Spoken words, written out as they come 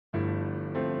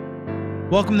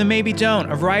Welcome to Maybe Don't,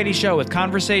 a variety show with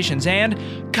conversations and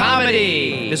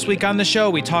comedy. This week on the show,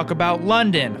 we talk about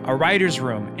London, a writer's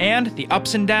room, and the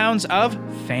ups and downs of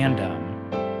fandom.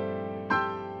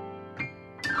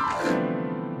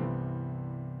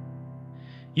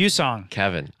 Yusong.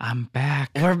 Kevin. I'm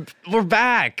back. We're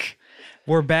back.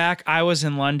 We're back. I was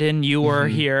in London. You were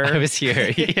here. I was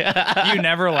here. Yeah. You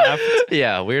never left.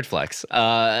 Yeah, weird flex.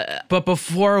 But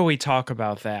before we talk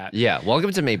about that, Yeah,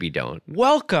 welcome to Maybe Don't.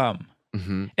 welcome.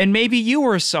 And maybe you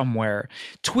were somewhere.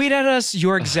 Tweet at us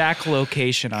your exact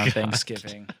location on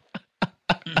Thanksgiving.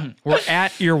 We're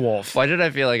at Earwolf. Why did I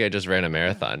feel like I just ran a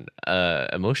marathon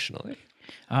emotionally?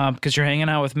 Because you're hanging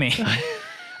out with me.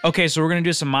 Okay, so we're going to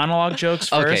do some monologue jokes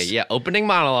first. Okay, yeah, opening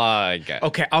monologue.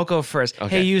 Okay, I'll go first.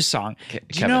 Okay. Hey, Yusong, do you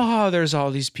Kevin. know how there's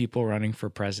all these people running for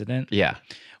president? Yeah.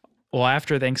 Well,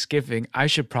 after Thanksgiving, I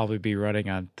should probably be running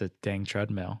on the dang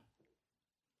treadmill.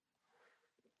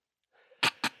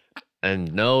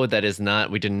 And no, that is not,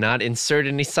 we did not insert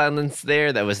any silence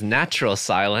there. That was natural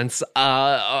silence.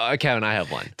 Kevin, I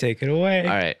have one. Take it away. All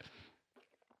right.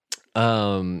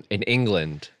 In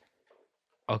England,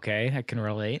 Okay, I can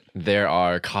relate. there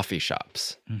are coffee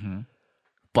shops. Mm-hmm.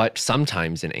 But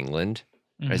sometimes in England,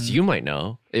 as you might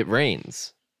know, it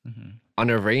rains. On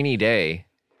a rainy day,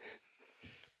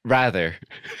 rather,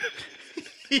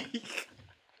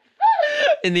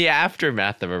 in the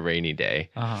aftermath of a rainy day,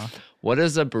 Uh-huh. what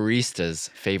is a barista's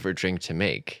favorite drink to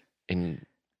make in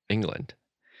England?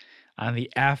 On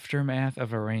the aftermath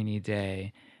of a rainy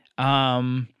day.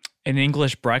 An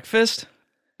English breakfast?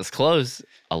 Let's close.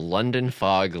 A London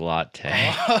fog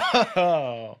latte.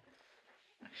 Oh,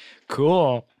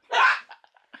 cool.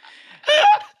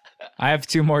 I have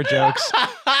two more jokes.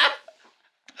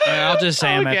 And I'll just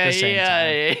say them at the same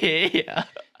time. Yeah.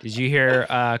 Did you hear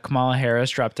Kamala Harris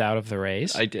dropped out of the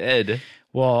race? I did.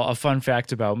 Well, a fun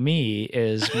fact about me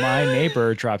is my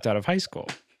neighbor dropped out of high school.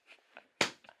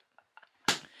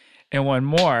 And one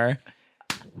more.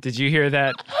 Did you hear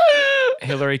that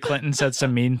Hillary Clinton said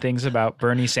some mean things about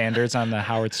Bernie Sanders on the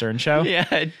Howard Stern show? Yeah,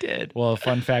 I did. Well, a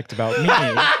fun fact about me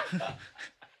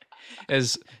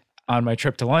is on my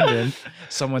trip to London,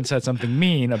 someone said something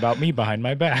mean about me behind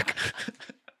my back.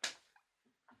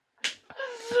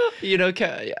 You know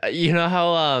how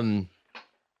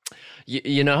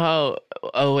you know how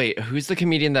oh wait, who's the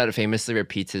comedian that famously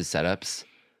repeats his setups?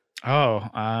 Oh,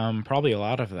 probably a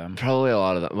lot of them. Probably a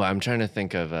lot of them. Well, I'm trying to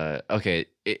think of okay,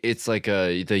 it's like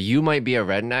the you might be a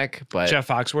redneck, but Jeff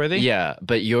Foxworthy? yeah,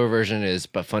 but your version is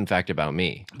but fun fact about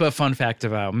me. But fun fact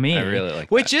about me, I really like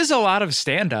which is a lot of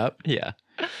stand-up. Yeah.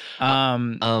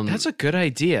 That's a good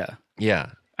idea.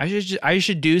 Yeah. I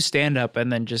should do stand-up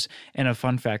and then just and a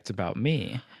fun fact about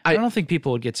me. I don't think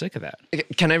people would get sick of that.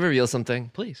 Can I reveal something?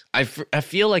 Please. I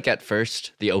feel like at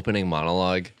first the opening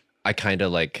monologue, I kind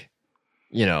of like,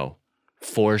 you know,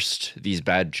 forced these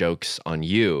bad jokes on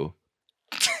you.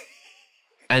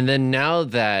 And then now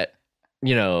that,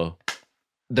 you know,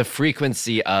 the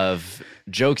frequency of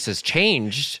jokes has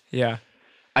changed, Yeah.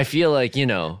 I feel like, you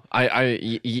know,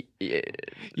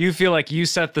 You feel like you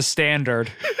set the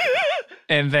standard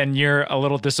and then you're a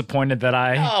little disappointed that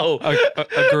I No.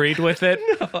 agreed with it.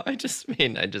 No, I just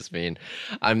mean, I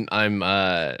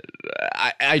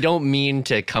don't mean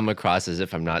to come across as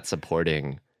if I'm not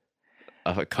supporting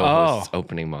a co-host's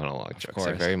opening monologue jokes. I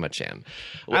course. very much am.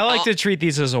 I like to treat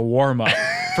these as a warm-up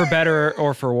for better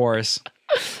or for worse.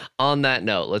 On that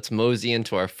note, let's mosey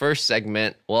into our first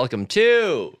segment. Welcome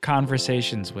to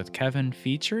Conversations with Kevin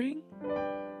featuring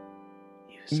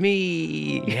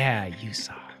me. Yeah, you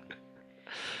saw.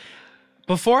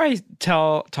 Before I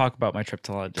talk about my trip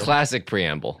to London, Classic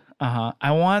preamble.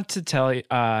 I want to tell you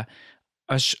a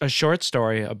short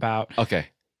story about. Okay,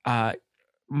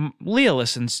 Leah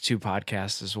listens to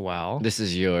podcasts as well. this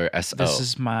is your SO. This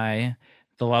is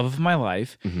the love of my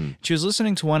life. Mhm. She was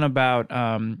listening to one about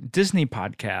Disney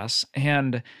podcasts,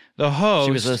 and the host.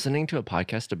 She was listening to a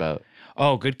podcast about.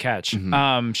 Oh, good catch.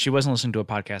 She wasn't listening to a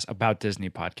podcast about Disney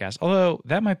podcasts, although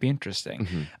that might be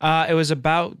interesting. It was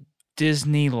about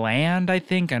Disneyland, I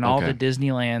think, and all Okay. the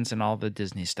Disneylands and all the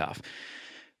Disney stuff.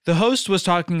 The host was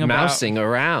talking about Mousing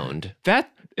around.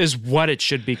 that is what it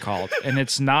should be called, and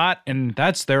it's not, and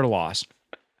that's their loss.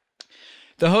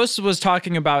 The host was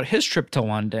talking about his trip to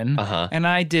London, and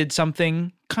I did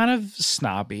something kind of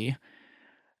snobby.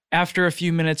 After a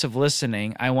few minutes of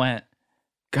listening, I went,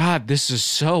 God, this is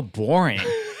so boring.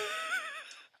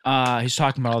 He's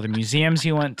talking about all the museums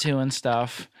he went to and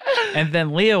stuff. And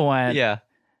then Leah went, Yeah.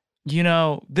 you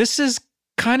know, this is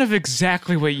kind of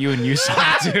exactly what you and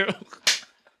Yusong do.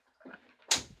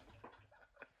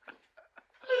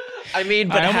 I mean,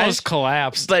 but I almost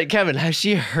collapsed. But Kevin, has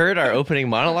she heard our opening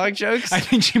monologue jokes? I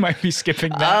think she might be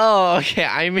skipping that. Oh, okay.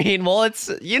 I mean, well, it's,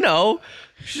 you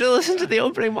should listen to the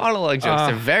opening monologue jokes.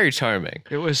 They're very charming.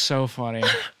 It was so funny.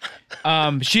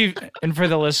 And for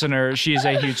the listener, she's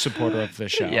a huge supporter of the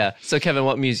show. Yeah. So, Kevin,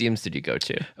 what museums did you go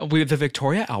to? The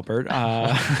Victoria Albert.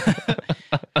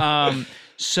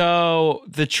 So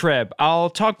the trip,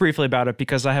 I'll talk briefly about it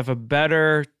because I have a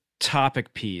better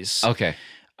topic piece. Okay.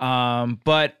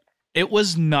 But it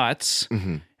was nuts.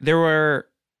 Mm-hmm. There were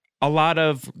a lot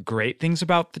of great things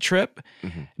about the trip.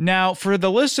 Mm-hmm. Now, for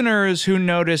the listeners who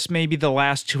noticed maybe the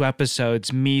last 2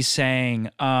 episodes, me saying,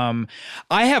 I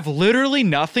have literally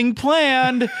nothing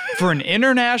planned for an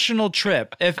international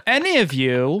trip. If any of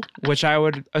you, which I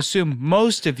would assume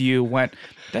most of you went,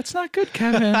 that's not good,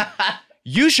 Kevin.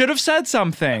 You should have said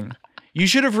something. You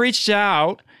should have reached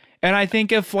out. And I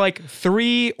think if like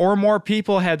 3 or more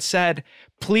people had said,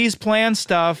 please plan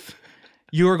stuff,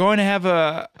 you are going to have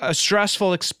a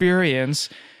stressful experience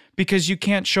because you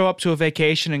can't show up to a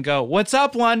vacation and go, what's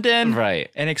up, London? Right.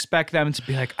 And expect them to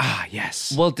be like,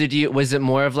 yes. Well, was it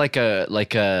more of like a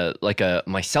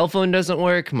my cell phone doesn't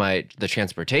work, the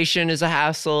transportation is a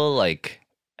hassle, like?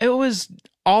 It was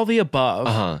all the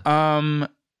above. Uh-huh.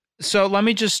 So let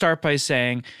me just start by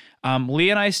saying, Lee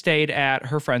and I stayed at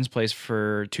her friend's place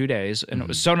for 2 days, and it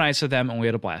was so nice of them, and we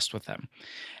had a blast with them.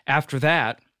 After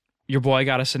that, your boy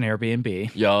got us an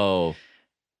Airbnb. Yo.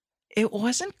 It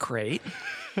wasn't great.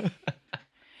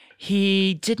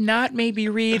 He did not maybe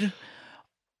read.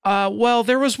 Well,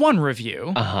 there was one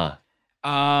review.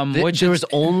 Uh-huh. Which there was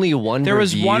only one There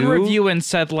review? was one review and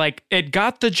said, like, it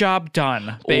got the job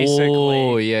done, basically.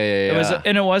 Oh, yeah.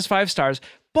 And it was 5 stars.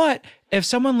 But if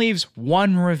someone leaves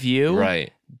one review,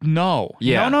 right. No.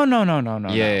 Yeah. No.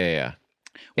 Yeah.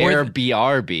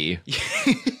 Airbnb.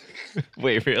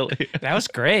 Wait, really? That was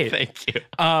great. Thank you.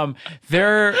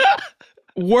 There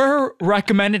were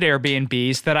recommended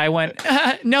Airbnbs that I went,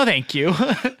 no, thank you.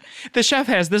 The chef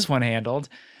has this one handled.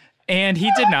 And he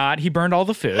did not. He burned all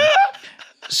the food.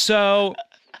 So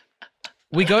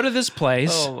we go to this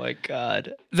place. Oh, my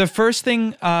God. The first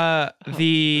thing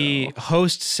the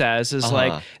host says is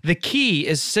like, the key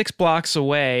is 6 blocks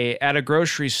away at a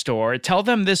grocery store. Tell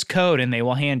them this code and they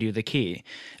will hand you the key.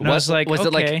 And I was like, was okay.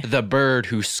 it like the bird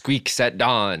who squeaks at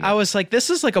dawn? I was like, this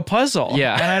is like a puzzle.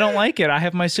 Yeah. And I don't like it. I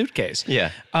have my suitcase.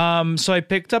 Yeah. So I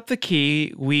picked up the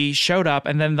key. We showed up.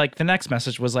 And then like the next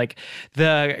message was like,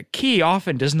 the key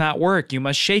often does not work. You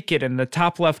must shake it in the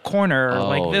top left corner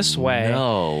like this way.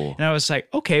 No. And I was like,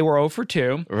 okay, we're 0 for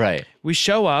 2. Right. We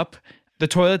show up. The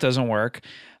toilet doesn't work.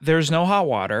 There's no hot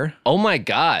water. Oh, my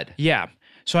God. Yeah.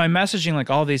 So I'm messaging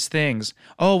like all these things.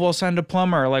 Oh, we'll send a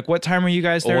plumber. Like, what time are you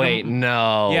guys there? Wait,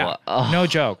 no. Yeah. No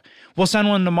joke. We'll send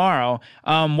one tomorrow.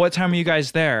 What time are you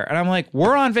guys there? And I'm like,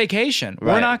 we're on vacation.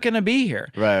 Right. We're not going to be here.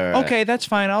 Right. Okay, that's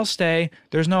fine. I'll stay.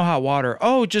 There's no hot water.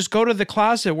 Oh, just go to the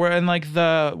closet where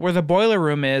the boiler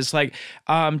room is. Like,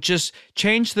 just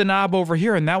change the knob over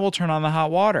here and that will turn on the hot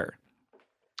water.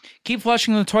 Keep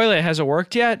flushing the toilet. Has it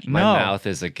worked yet? My No. mouth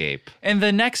is agape. And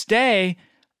the next day,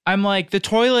 I'm like, the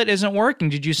toilet isn't working.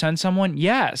 Did you send someone?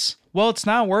 Yes. Well, it's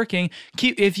not working.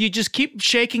 If you just keep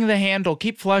shaking the handle,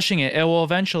 keep flushing it, it will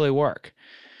eventually work.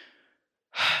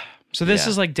 So this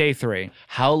is like day 3.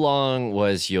 How long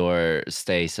was your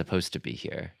stay supposed to be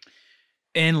here?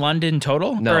 In London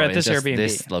total? No, or at in this just Airbnb?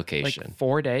 this location. Like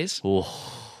 4 days? Ooh.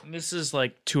 This is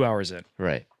like 2 hours in.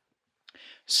 Right.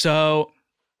 So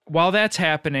while that's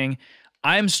happening,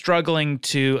 I'm struggling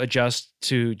to adjust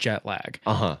to jet lag.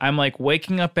 I'm like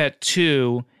waking up at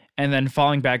 2 and then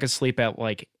falling back asleep at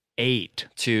like 8.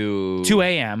 2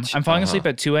 a.m. I'm falling asleep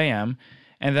at 2 a.m.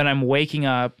 and then I'm waking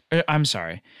up. I'm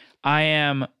sorry. I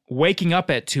am waking up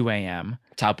at 2 a.m.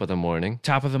 Top of the morning.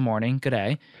 Good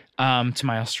day. To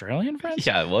my Australian friends.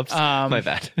 Yeah, whoops. My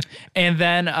bad. And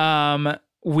then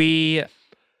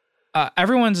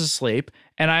everyone's asleep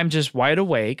and I'm just wide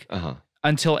awake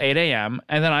until 8 a.m.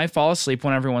 And then I fall asleep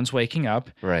when everyone's waking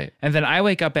up. Right. And then I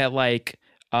wake up at like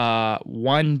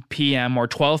 1 p.m. or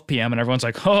 12 p.m. and everyone's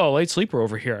like, oh, late sleeper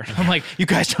over here. I'm like, you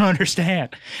guys don't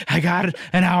understand. I got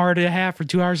an hour and a half or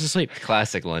 2 hours of sleep.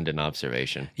 Classic London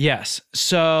observation. Yes.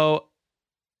 So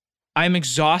I'm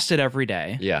exhausted every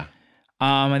day. Yeah.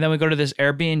 And then we go to this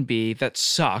Airbnb that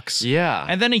sucks. Yeah.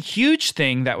 And then a huge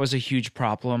thing that was a huge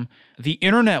problem, the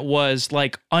internet was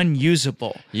like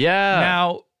unusable. Yeah.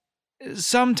 Now,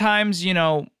 sometimes,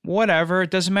 whatever,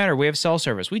 it doesn't matter. We have cell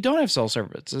service. We don't have cell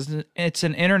service. It's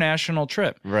an international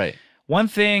trip. Right. One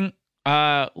thing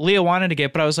Leah wanted to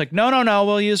get, but I was like, no,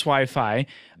 we'll use Wi-Fi.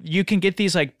 You can get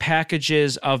these like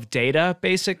packages of data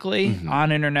basically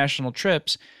on international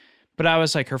trips. But I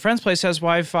was like, her friend's place has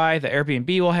Wi-Fi. The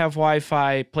Airbnb will have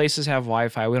Wi-Fi. Places have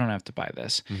Wi-Fi. We don't have to buy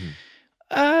this. Maybe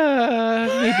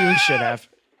we should have.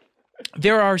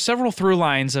 There are several through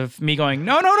lines of me going,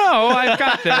 no, I've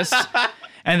got this.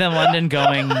 And then London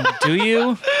going, do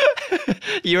you?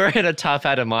 You were in a top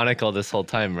hat and monocle this whole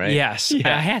time, right? Yes, I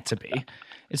had to be.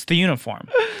 It's the uniform.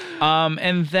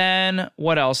 And then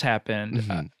what else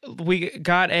happened?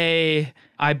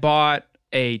 I bought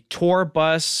a tour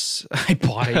bus.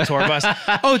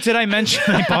 Oh, did I mention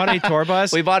I bought a tour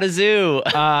bus? We bought a zoo.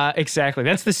 Exactly.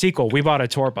 That's the sequel. We bought a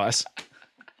tour bus.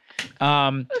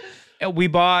 We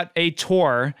bought a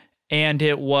tour, and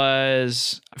it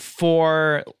was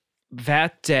for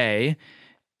that day,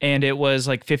 and it was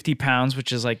like 50 pounds,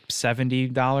 which is like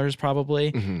 $70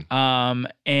 probably.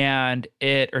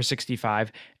 Or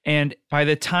 65. And by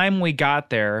the time we got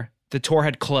there, the tour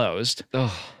had closed.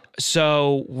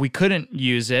 So we couldn't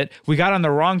use it. We got on the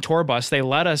wrong tour bus. They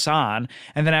let us on.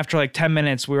 And then after like 10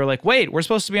 minutes, we were like, wait, we're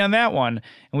supposed to be on that one.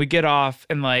 And we get off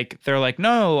and like, they're like,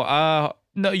 no,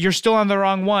 you're still on the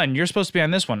wrong one. You're supposed to be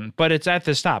on this one, but it's at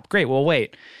the stop. Great. Well,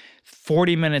 wait.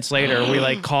 40 minutes later, we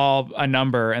like call a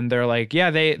number and they're like, yeah,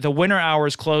 the winter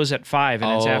hours close at 5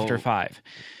 and it's after 5.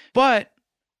 But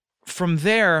from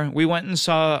there, we went and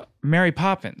saw Mary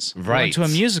Poppins. Right. We went to a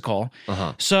musical.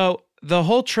 So the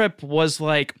whole trip was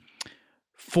like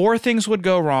 4 things would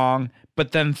go wrong,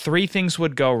 but then 3 things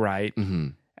would go right.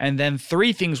 And then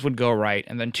 3 things would go right.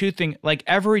 And then 2 things, like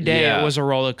every day it was a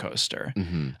roller coaster.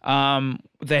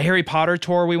 The Harry Potter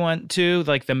tour we went to,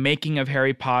 like the making of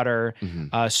Harry Potter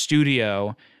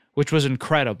studio, which was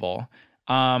incredible.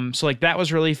 So like that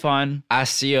was really fun.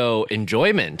 ASIO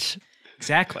enjoyment.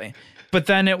 Exactly. But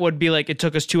then it would be like, it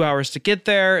took us 2 hours to get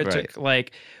there. It took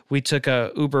like, we took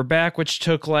a Uber back, which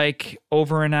took like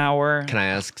over an hour. Can I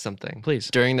ask something? Please.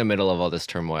 During the middle of all this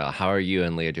turmoil, how are you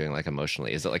and Leah doing like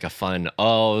emotionally? Is it like a fun,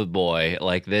 oh boy,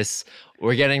 like this,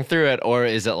 we're getting through it? Or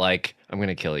is it like, I'm going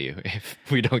to kill you if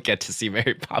we don't get to see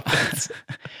Mary Poppins?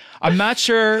 I'm not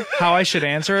sure how I should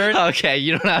answer it. Okay,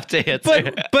 you don't have to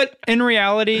answer. But in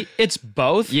reality, it's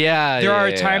both. Yeah. There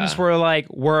are times where like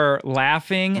we're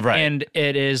laughing and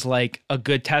it is like a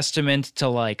good testament to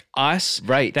like us.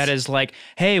 Right. That is like,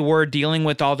 hey, we're dealing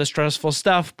with all the stressful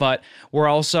stuff, but we're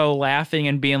also laughing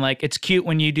and being like, it's cute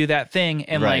when you do that thing.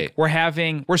 And like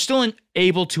we're still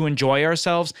able to enjoy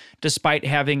ourselves despite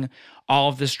having all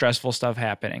of the stressful stuff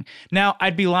happening. Now,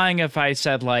 I'd be lying if I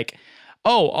said like,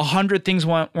 oh, 100 things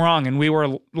went wrong and we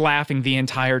were laughing the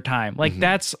entire time. Like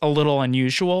that's a little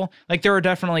unusual. Like there were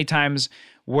definitely times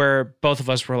where both of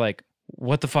us were like,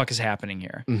 what the fuck is happening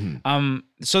here?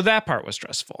 So that part was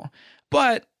stressful.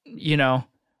 But, you know,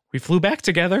 we flew back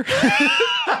together.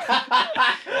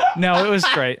 No, it was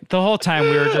great. The whole time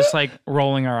we were just like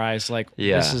rolling our eyes like,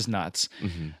 this is nuts.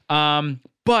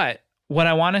 But what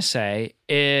I want to say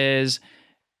is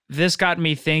this got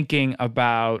me thinking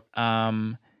about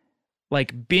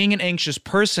like being an anxious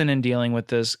person and dealing with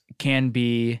this can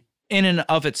be in and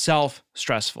of itself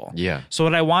stressful. Yeah. So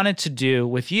what I wanted to do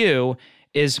with you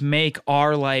is make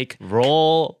our like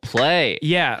role play.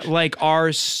 Yeah, like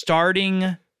our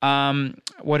starting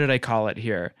what did I call it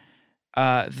here?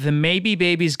 The Maybe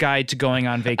Baby's Guide to Going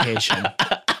on Vacation.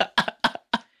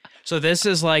 So this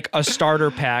is like a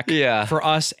starter pack for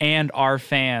us and our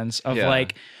fans of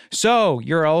like, so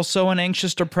you're also an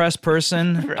anxious, depressed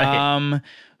person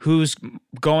who's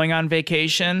going on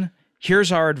vacation.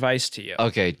 Here's our advice to you.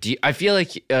 Okay. I feel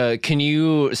like, can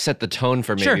you set the tone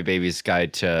for Maybe Baby's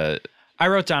Guide to... I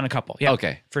wrote down a couple. Yeah,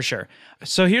 okay. For sure.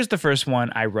 So here's the first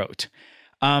one I wrote.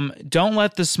 Don't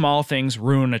let the small things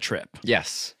ruin a trip.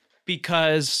 Yes.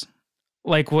 Because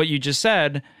like what you just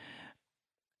said,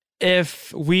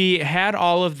 if we had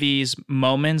all of these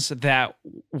moments that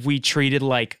we treated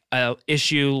like a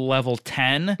issue level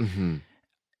 10,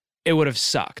 it would have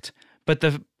sucked. But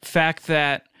the fact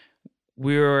that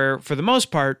we were, for the most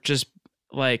part, just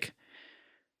like,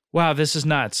 wow, this is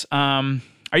nuts. Are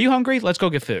you hungry? Let's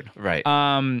go get food. Right.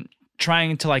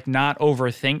 Trying to like not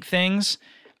overthink things,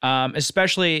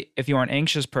 especially if you're an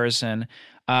anxious person.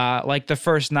 Like the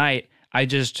first night, I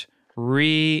just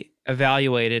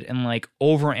re-evaluated and like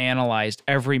overanalyzed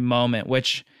every moment,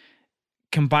 which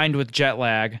combined with jet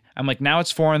lag, I'm like, now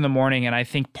it's 4 a.m. and I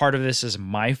think part of this is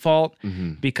my fault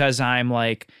because I'm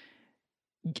like,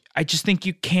 I just think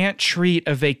you can't treat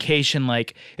a vacation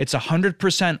like it's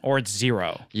 100% or it's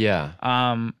 0.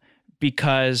 Yeah.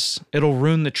 Because it'll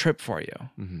ruin the trip for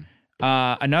you.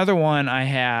 Another one I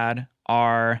had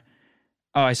are,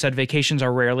 I said vacations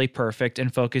are rarely perfect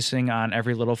and focusing on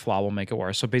every little flaw will make it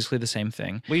worse. So basically the same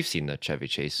thing. We've seen the Chevy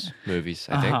Chase movies,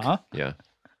 I think. Yeah.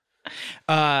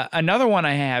 Another one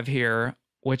I have here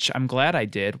which I'm glad I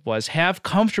did, was have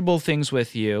comfortable things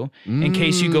with you in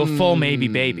case you go full maybe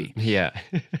baby. Yeah.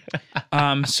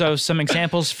 So some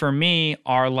examples for me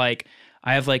are like,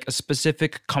 I have like a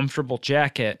specific comfortable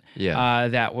jacket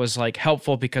that was like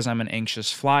helpful because I'm an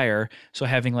anxious flyer. So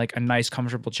having like a nice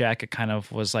comfortable jacket kind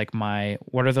of was like my,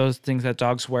 what are those things that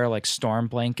dogs wear? Like storm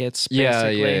blankets,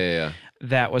 basically. Yeah.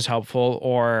 That was helpful.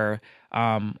 Or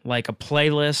like a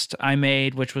playlist I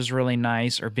made, which was really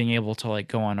nice, or being able to like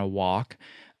go on a walk.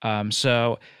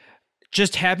 So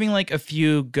just having like a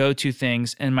few go-to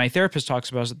things, and my therapist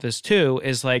talks about this too,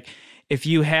 is like if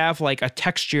you have like a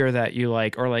texture that you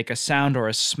like, or like a sound or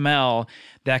a smell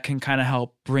that can kind of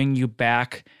help bring you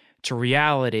back to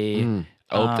reality.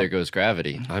 There goes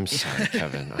gravity. I'm sorry,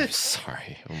 Kevin. I'm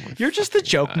sorry. Oh you're just the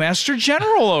joke master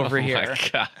general over here. Oh my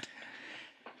God.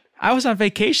 I was on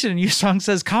vacation and Yusong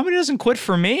says, comedy doesn't quit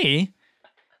for me.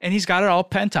 And he's got it all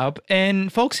pent up.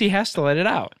 And folks, he has to let it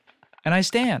out. And I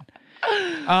stand.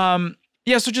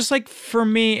 Yeah, so just like for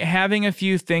me, having a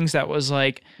few things that was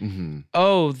like,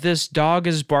 oh, this dog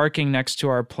is barking next to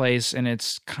our place and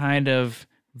it's kind of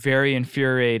very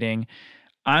infuriating.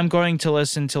 I'm going to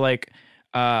listen to like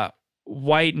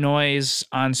white noise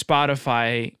on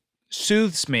Spotify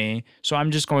soothes me, so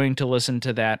I'm just going to listen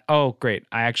to that. Oh, great.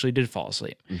 I actually did fall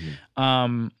asleep.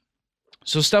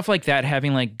 So stuff like that,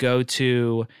 having like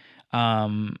go-to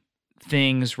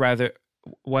things, rather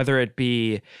whether it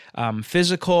be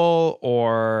physical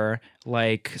or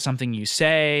like something you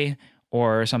say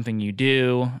or something you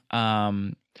do.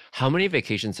 How many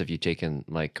vacations have you taken,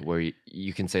 like where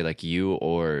you can say like you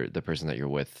or the person that you're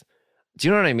with? Do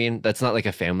you know what I mean? That's not like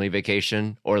a family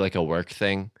vacation or like a work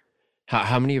thing.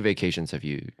 How many vacations have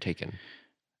you taken?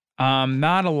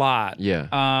 Not a lot. Yeah.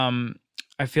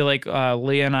 I feel like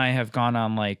Leah and I have gone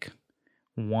on like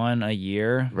one a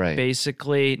year, right?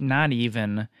 Basically, not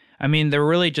even. I mean, they're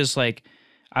really just like,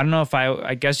 I don't know if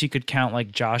I guess you could count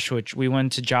like Joshua. We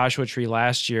went to Joshua Tree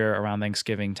last year around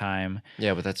Thanksgiving time.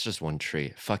 Yeah, but that's just one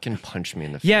tree. Fucking punch me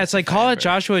in the face. Yeah, it's like call it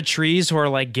Joshua Trees or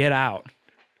like get out.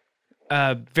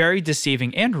 Very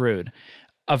deceiving and rude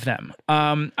of them.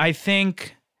 I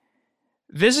think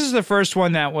this is the first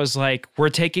one that was like, we're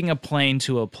taking a plane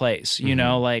to a place, you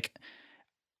know, like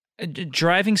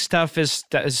driving stuff is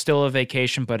still a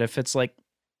vacation, but if it's like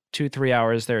 2-3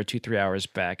 hours there, 2-3 hours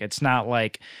back, it's not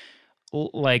like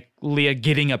Leah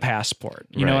getting a passport.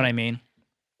 You know what I mean?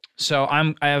 So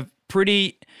I have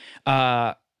pretty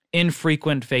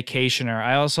infrequent vacationer.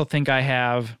 I also think I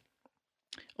have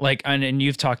like, and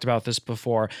you've talked about this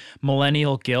before,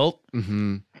 millennial guilt.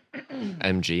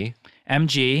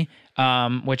 MG,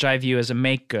 which I view as a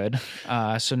make good.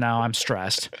 So now I'm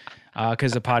stressed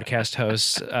because the podcast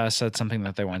host said something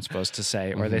that they weren't supposed to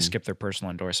say, or they skipped their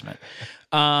personal endorsement.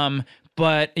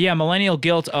 But yeah, millennial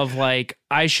guilt of like,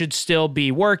 I should still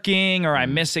be working or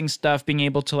I'm missing stuff. Being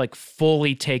able to like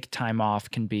fully take time off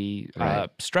can be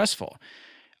stressful.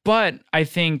 But I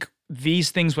think these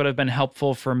things would have been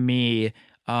helpful for me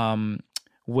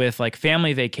with like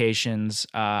family vacations.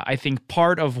 I think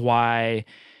part of why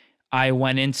I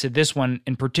went into this one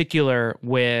in particular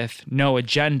with no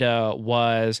agenda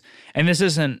was, and this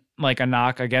isn't like a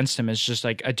knock against him, it's just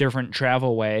like a different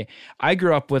travel way. I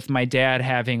grew up with my dad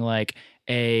having like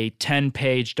a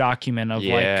 10-page document of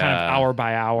like kind of hour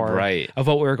by hour of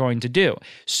what we were going to do.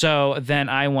 So then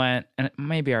I went, and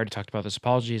maybe I already talked about this,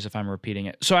 apologies if I'm repeating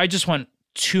it. So I just went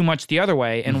too much the other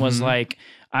way and was like,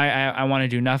 I want to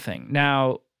do nothing.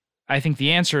 Now, I think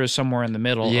the answer is somewhere in the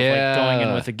middle of like going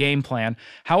in with a game plan.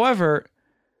 However,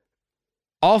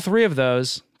 all three of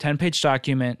those, 10-page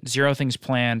document, 0 things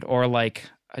planned, or like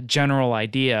a general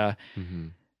idea,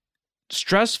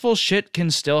 stressful shit can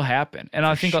still happen. And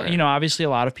I think, you know, obviously a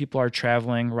lot of people are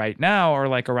traveling right now or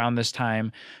like around this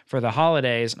time for the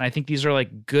holidays. And I think these are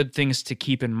like good things to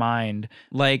keep in mind.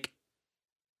 Like,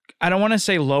 I don't want to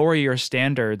say lower your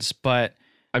standards, but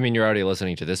I mean, you're already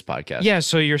listening to this podcast. Yeah,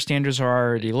 so your standards are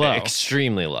already low.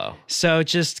 Extremely low. So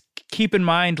just keep in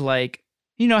mind, like,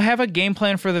 you know, have a game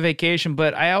plan for the vacation,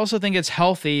 but I also think it's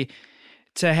healthy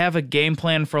to have a game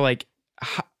plan for like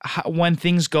when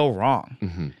things go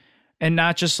wrong. And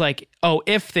not just like, oh,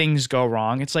 if things go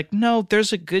wrong. It's like, no,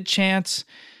 there's a good chance,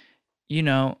 you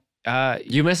know.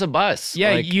 You miss a bus.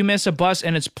 Yeah, like, you miss a bus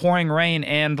and it's pouring rain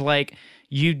and like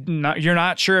you're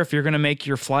not sure if you're going to make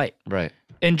your flight. Right.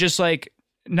 And just like,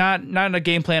 not a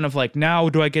game plan of like, now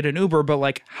do I get an Uber, but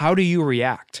like, how do you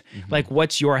react? Like,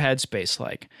 what's your headspace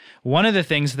like? One of the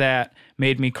things that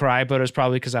made me cry, but it was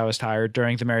probably because I was tired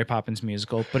during the Mary Poppins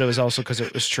musical, but it was also because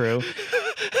it was true,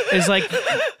 is like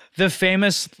the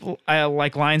famous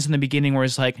like lines in the beginning where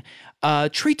it's like,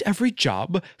 treat every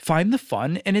job, find the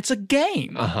fun, and it's a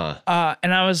game.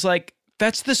 And I was like,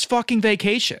 that's this fucking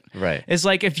vacation. Right. It's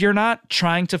like, if you're not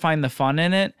trying to find the fun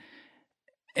in it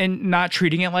and not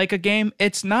treating it like a game,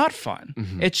 it's not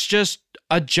fun. It's just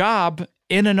a job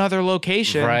in another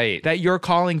location that you're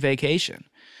calling vacation.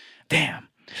 Damn.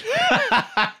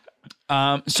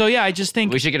 So yeah, I just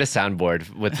think we should get a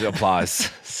soundboard with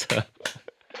applause. So.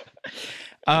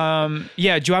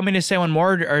 Yeah. Do you want me to say one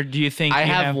more, or do you think I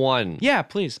have one? Yeah,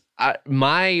 please.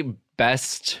 My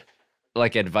best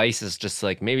like advice is just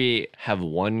like maybe have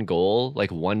one goal,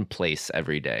 like one place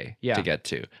every day to get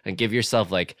to, and give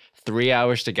yourself like 3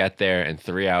 hours to get there and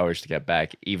 3 hours to get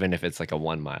back, even if it's like a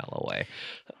 1 mile away.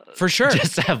 For sure.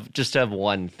 Just have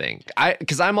one thing.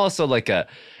 Because I'm also like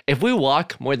if we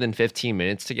walk more than 15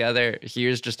 minutes together,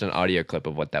 here's just an audio clip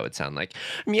of what that would sound like.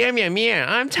 Meow, meow, meow.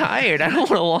 I'm tired. I don't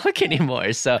want to walk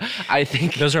anymore. So I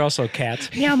think those are also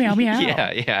cats. Meow, meow, meow.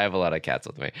 Yeah. I have a lot of cats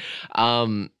with me.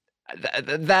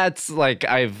 That's like,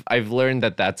 I've learned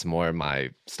that's more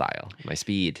my style, my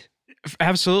speed.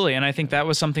 Absolutely. And I think that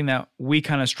was something that we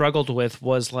kind of struggled with,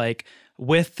 was like,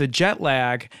 with the jet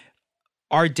lag,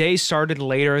 our day started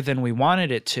later than we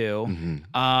wanted it to.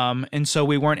 And so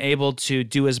we weren't able to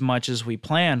do as much as we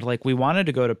planned. Like, we wanted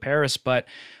to go to Paris, but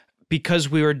because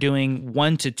we were doing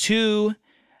 1 to 2,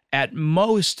 at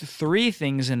most 3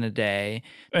 things in a day,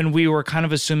 and we were kind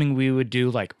of assuming we would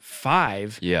do like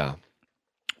 5. Yeah.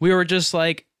 We were just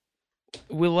like,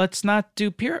 well, let's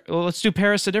do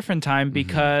Paris a different time,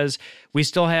 because we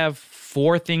still have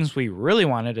 4 things we really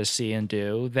wanted to see and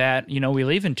do that, we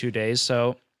leave in 2 days.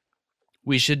 So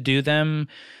we should do them,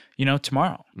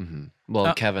 tomorrow.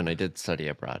 Well, Kevin, I did study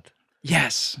abroad.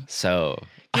 Yes. So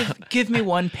give me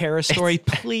one Paris story,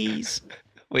 please.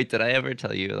 Wait, did I ever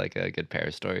tell you like a good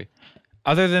Paris story?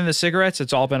 Other than the cigarettes,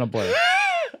 it's all been a blur.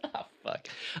 Oh, fuck.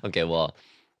 Okay, well,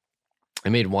 I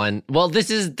made one. Well, this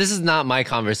is not my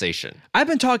conversation. I've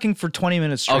been talking for 20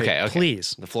 minutes straight. Okay.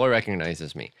 Please. The floor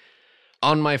recognizes me.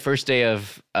 On my first day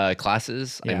of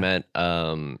classes, I met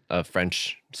a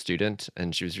French student,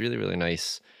 and she was really, really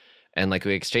nice. And like,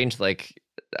 we exchanged, like,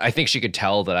 I think she could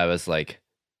tell that I was like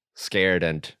scared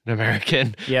and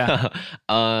American. Yeah.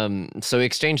 So we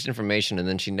exchanged information, and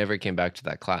then she never came back to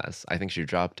that class. I think she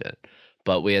dropped it.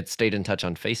 But we had stayed in touch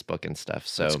on Facebook and stuff.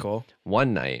 So that's cool.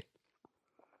 One night,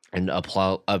 and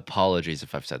apologies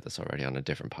if I've said this already on a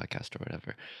different podcast or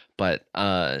whatever, but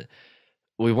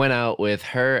we went out with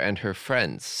her and her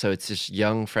friends. So it's just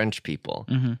young French people.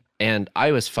 And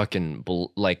I was fucking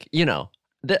like,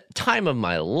 the time of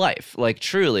my life, like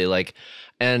truly, like,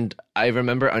 and I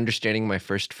remember understanding my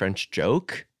first French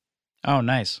joke. Oh,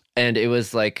 nice. And it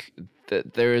was like,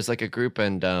 there was like a group,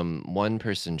 and one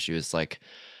person, she was like,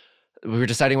 we were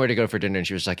deciding where to go for dinner, and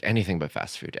she was like, anything but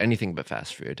fast food.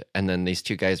 And then these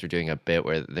 2 guys were doing a bit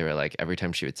where they were like, every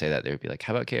time she would say that, they would be like,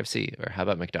 how about KFC, or how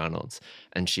about McDonald's?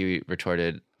 And she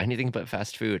retorted, anything but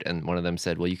fast food. And one of them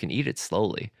said, well, you can eat it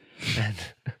slowly. And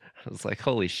I was like,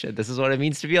 holy shit, this is what it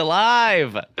means to be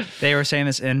alive. They were saying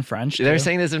this in French too? They were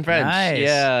saying this in French. Nice.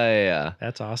 Yeah.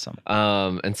 That's awesome.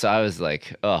 And so I was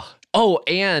like, oh,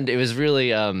 and it was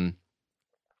really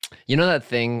you know that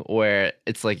thing where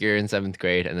it's like you're in 7th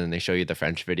grade, and then they show you the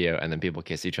French video, and then people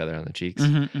kiss each other on the cheeks?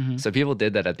 So people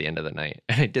did that at the end of the night,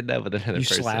 and I did that with another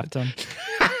person. You slapped them?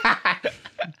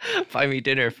 Buy me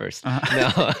dinner first. No.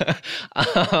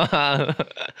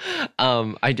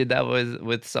 I did that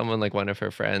with someone, like one of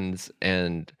her friends,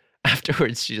 and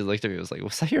afterwards she just looked at me and was like,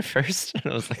 was that your first?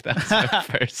 And I was like, that was my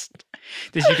first.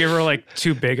 Did you give her like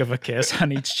too big of a kiss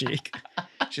on each cheek?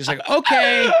 She's like,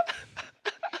 okay.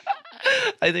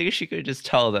 I think she could just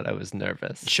tell that I was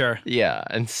nervous. Sure. Yeah.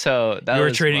 And so that you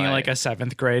were treating it like a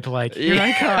 7th grade, like, here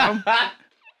I come.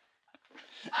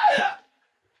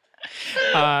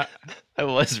 I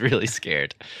was really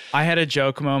scared. I had a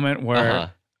joke moment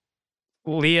where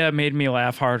Leah made me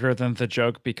laugh harder than the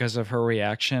joke because of her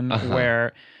reaction,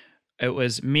 where it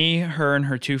was me, her, and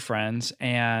her 2 friends,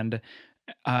 and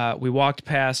we walked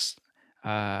past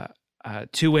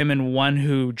 2 women, one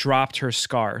who dropped her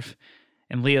scarf,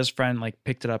 and Leah's friend like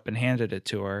picked it up and handed it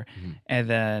to her. And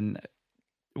then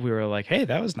we were like, hey,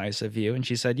 that was nice of you. And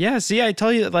she said, yeah, see, I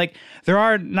tell you that, like, there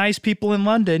are nice people in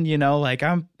London, like,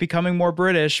 I'm becoming more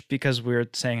British, because we were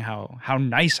saying how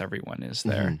nice everyone is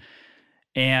there.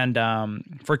 And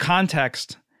for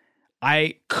context,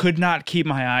 I could not keep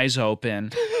my eyes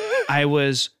open. I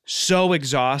was so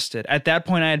exhausted. At that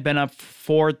point, I had been up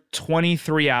for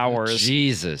 23 hours.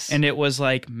 Jesus. And it was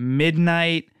like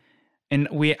midnight. And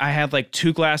I had like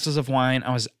 2 glasses of wine.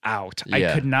 I was out. Yeah.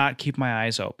 I could not keep my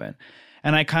eyes open.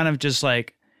 And I kind of just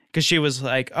like because she was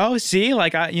like, "Oh, see,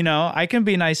 like I can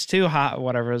be nice too, hot,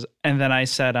 whatever." And then I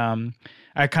said,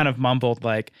 I kind of mumbled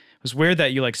like, "It was weird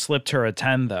that you like slipped her a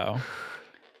 10 though."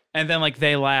 And then like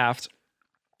they laughed,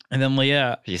 and then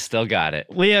Leah, You still got it.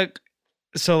 Leah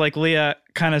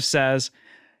kind of says,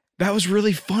 "That was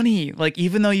really funny. Like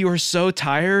even though you were so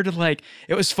tired, like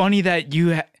it was funny that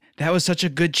that was such a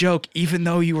good joke, even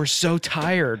though you were so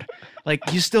tired. Like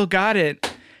you still got it."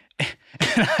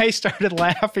 And I started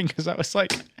laughing because I was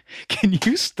like, "Can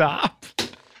you stop?"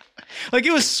 Like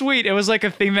it was sweet. It was like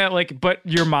a thing that like, but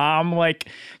your mom like,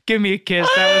 give me a kiss.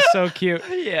 That was so cute.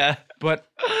 Yeah. But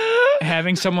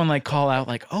having someone like call out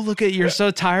like, "Oh, look at you're so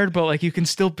tired, but like you can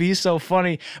still be so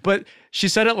funny." But she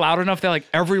said it loud enough that like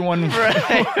everyone.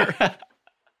 Right.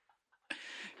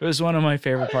 It was one of my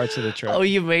favorite parts of the trip. Oh,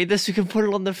 you made this? We can put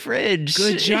it on the fridge.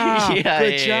 Good job. Good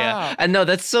job. Yeah. And no,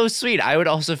 that's so sweet. I would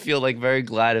also feel like very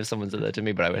glad if someone said that to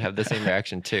me, but I would have the same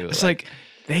reaction too. It's like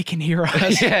they can hear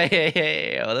us.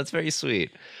 Yeah. Well, that's very sweet.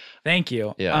 Thank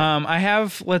you. Yeah. I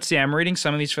have, let's see, I'm reading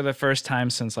some of these for the first time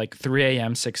since like 3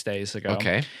 a.m. 6 days ago.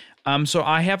 Okay. So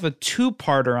I have a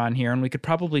two-parter on here, and we could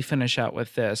probably finish out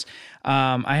with this.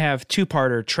 I have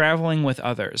two-parter, traveling with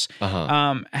others.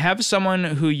 Have someone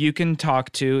who you can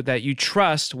talk to that you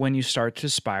trust when you start to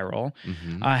spiral.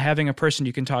 Having a person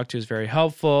you can talk to is very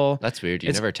helpful. That's weird.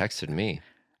 You never texted me.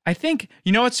 I think,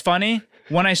 you know what's funny?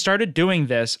 When I started doing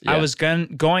this, I was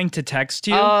going to text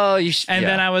you. Oh, and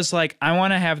then I was like, I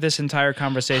want to have this entire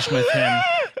conversation with him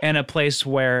in a place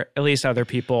where at least other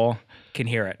people can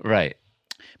hear it. Right.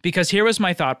 Because here was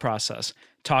my thought process.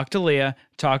 Talk to Leah,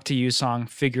 talk to Yusong,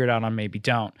 figure it out on maybe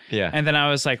don't. Yeah. And then I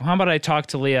was like, well, how about I talk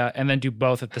to Leah and then do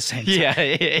both at the same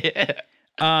time?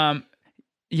 Yeah.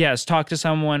 Yes, talk to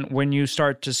someone when you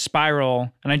start to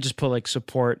spiral. And I just put like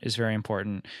support is very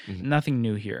important. Nothing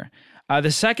new here. The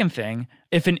second thing,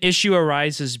 if an issue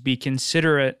arises, be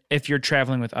considerate if you're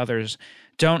traveling with others.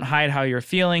 Don't hide how you're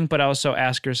feeling, but also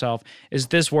ask yourself, is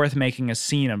this worth making a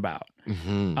scene about?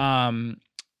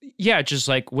 Yeah, just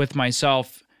like with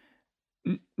myself,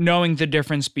 knowing the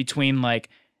difference between like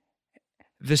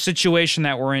the situation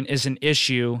that we're in is an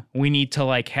issue. We need to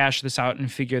like hash this out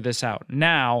and figure this out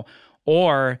now.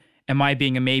 Or am I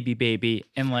being a maybe baby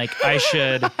and like I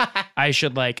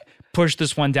should like push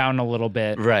this one down a little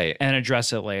bit, right, and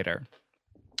address it later.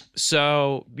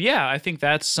 So yeah, I think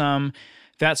that's some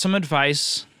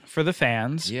advice for the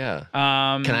fans. Yeah.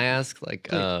 Can I ask like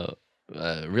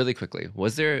really quickly,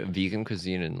 was there vegan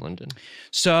cuisine in London?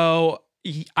 So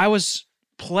I was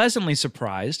pleasantly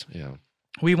surprised. Yeah.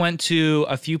 We went to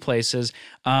a few places.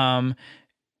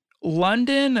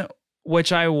 London,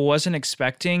 which I wasn't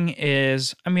expecting,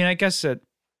 is, I mean, I guess it,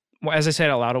 as I said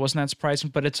out loud, it wasn't that surprising,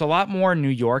 but it's a lot more New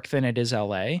York than it is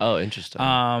LA. Oh, interesting.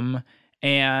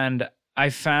 And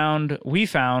we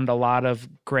found a lot of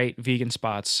great vegan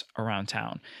spots around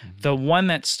town. The one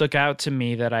that stuck out to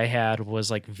me that I had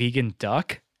was like vegan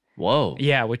duck. Whoa.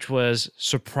 Yeah, which was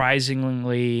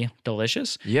surprisingly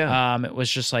delicious. Yeah. It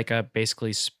was just like a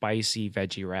basically spicy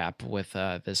veggie wrap with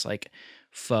this like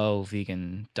faux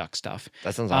vegan duck stuff.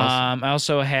 That sounds awesome. I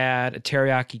also had a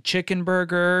teriyaki chicken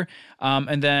burger,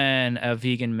 and then a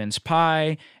vegan mince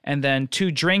pie, and then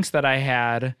 2 drinks that I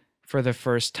had for the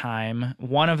first time.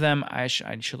 One of them, I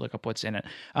should look up what's in it.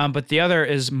 But the other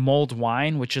is mulled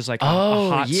wine, which is like a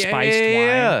hot spiced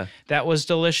wine. That was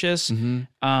delicious. And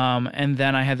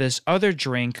then I had this other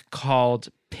drink called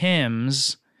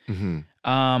Pimm's,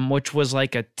 which was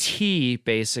like a tea,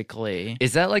 basically.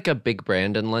 Is that like a big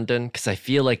brand in London? Because I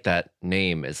feel like that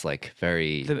name is like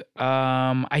very...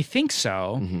 I think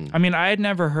so. I mean, I had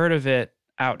never heard of it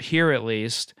out here, at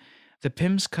least. The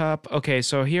Pimm's Cup. Okay,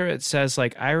 so here it says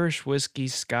like Irish whiskey,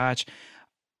 Scotch.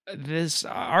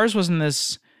 Ours wasn't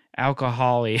this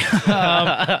alcohol-y.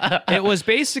 It was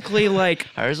basically like...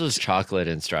 Ours was chocolate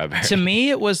and strawberry. To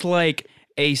me, it was like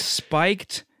a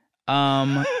spiked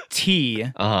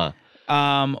tea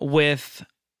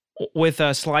with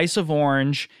a slice of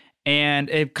orange, and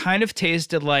it kind of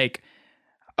tasted like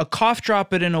a cough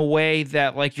drop, it in a way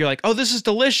that like you're like, oh, this is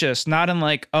delicious, not in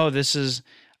like, oh,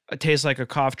 it tastes like a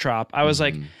cough drop. I was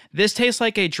like, this tastes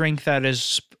like a drink that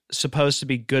is supposed to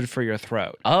be good for your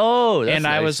throat. Oh, that's and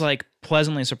nice. I was like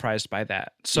pleasantly surprised by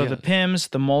that. So the Pimm's,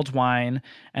 the mulled wine,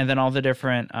 and then all the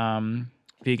different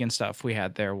vegan stuff we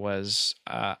had there was,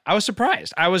 I was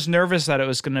surprised. I was nervous that it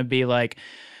was going to be like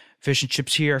fish and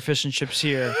chips here, fish and chips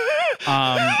here.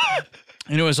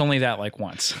 And it was only that like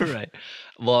once. Right.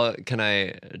 Well, can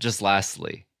I just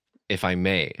lastly, if I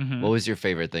may, what was your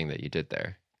favorite thing that you did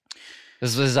there?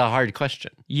 This was a hard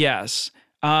question. Yes.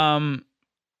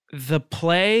 the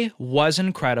play was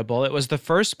incredible. It was the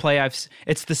first play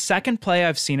it's the second play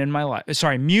I've seen in my life.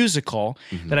 Sorry, musical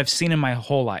that I've seen in my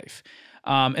whole life.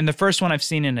 And the first one I've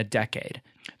seen in a decade.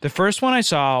 The first one I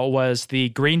saw was the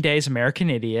Green Day's American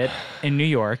Idiot in New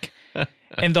York.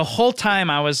 And the whole time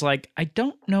I was like, I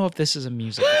don't know if this is a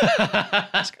musical.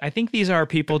 I think these are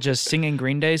people just singing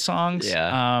Green Day songs.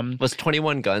 Yeah. Was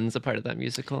 21 Guns a part of that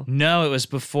musical? No, it was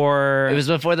before. It was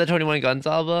before the 21 Guns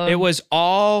album? It was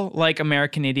all like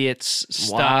American Idiots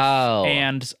stuff. Wow.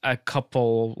 And a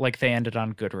couple, like they ended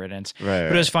on Good Riddance. Right.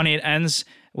 But it was funny. It ends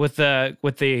with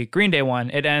the Green Day one.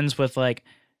 It ends with like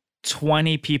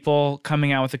 20 people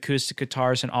coming out with acoustic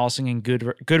guitars and all singing Good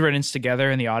Riddance together,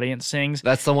 and the audience sings.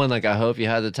 That's the one, like, I hope you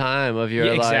had the time of your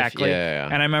life. Exactly. Yeah.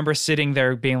 And I remember sitting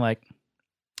there being like,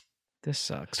 this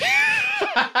sucks.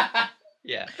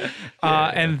 Yeah.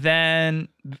 And then,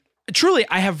 truly,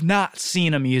 I have not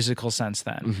seen a musical since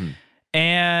then. Mm-hmm.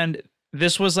 And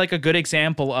this was like a good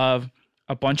example of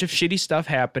a bunch of shitty stuff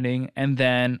happening and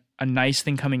then a nice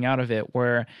thing coming out of it,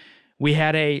 where we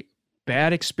had a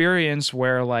bad experience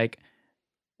where like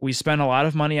we spent a lot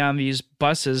of money on these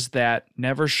buses that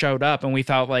never showed up, and we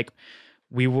thought like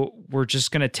we're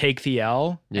just gonna take the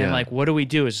L. Yeah. And like, what do we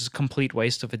do? It's just a complete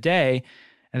waste of a day.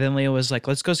 And then Leah was like,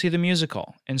 let's go see the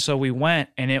musical. And so we went,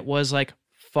 and it was like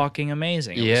fucking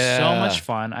amazing. It was so much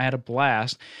fun. I had a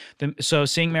blast. So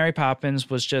seeing Mary Poppins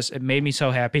was just, it made me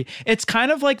so happy. It's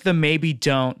kind of like the Maybe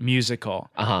Don't musical.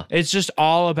 It's just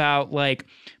all about like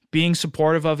being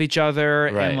supportive of each other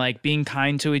and like being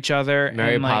kind to each other.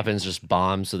 Mary and, like, Poppins just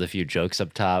bombs with a few jokes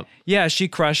up top. Yeah, she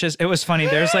crushes. It was funny.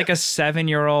 There's like a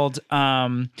 7-year-old,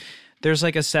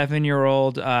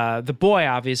 the boy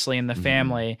obviously in the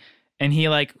family, and he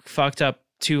like fucked up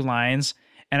 2 lines.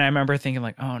 And I remember thinking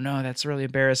like, oh no, that's really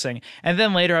embarrassing. And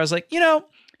then later I was like,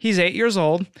 he's 8 years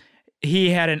old.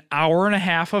 He had an hour and a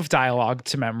half of dialogue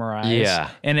to memorize. Yeah.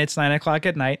 And it's 9:00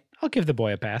 at night. I'll give the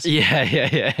boy a pass.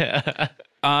 Yeah.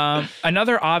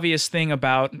 Another obvious thing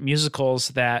about musicals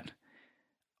that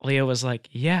Leah was like,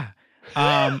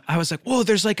 I was like, whoa,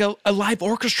 there's like a live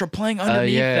orchestra playing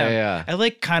underneath them. Yeah. I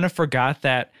like kind of forgot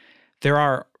that there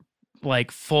are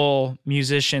like full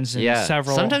musicians in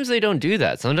several. Sometimes they don't do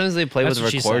that. Sometimes they play That's with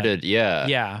what she recorded. said.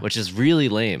 Yeah. Which is really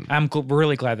lame. I'm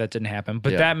really glad that didn't happen,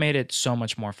 but that made it so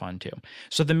much more fun too.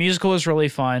 So the musical was really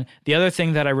fun. The other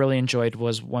thing that I really enjoyed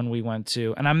was when we went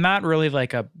to, and I'm not really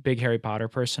like a big Harry Potter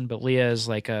person, but Leah is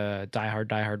like a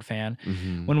diehard fan.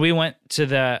 Mm-hmm. When we went to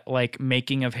the like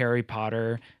making of Harry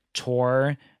Potter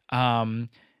tour,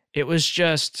 it was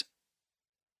just,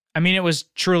 it was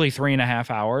truly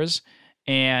 3.5 hours.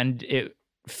 And it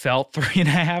felt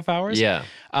 3.5 hours. Yeah.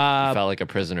 You felt like a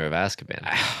prisoner of Azkaban.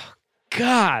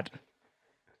 God,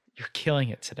 you're killing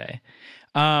it today.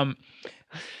 I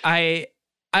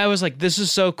was like, this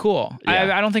is so cool.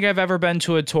 Yeah. I don't think I've ever been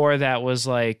to a tour that was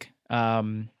like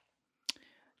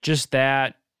just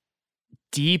that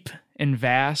deep and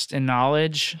vast in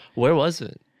knowledge. Where was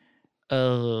it?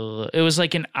 It was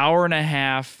like an hour and a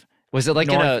half. Was it like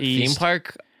northeast. in a theme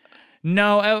park?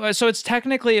 No, so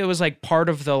it was like part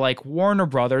of the like Warner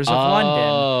Brothers of London.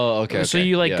 Oh, okay. So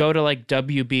you like go to like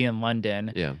WB in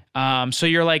London. Yeah. So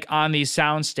you're like on these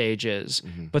sound stages,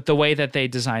 but the way that they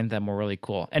designed them were really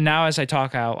cool. And now as I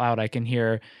talk out loud, I can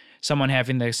hear someone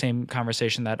having the same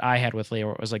conversation that I had with Leah,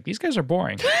 where it was like, these guys are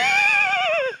boring. So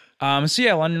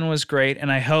yeah, London was great,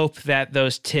 and I hope that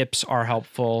those tips are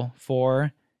helpful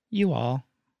for you all.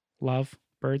 Love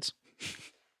birds.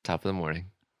 Top of the morning.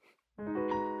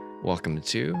 Welcome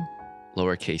to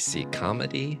Lowercase C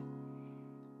Comedy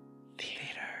Theater.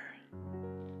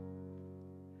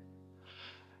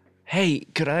 Hey,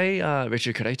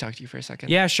 Richard, could I talk to you for a second?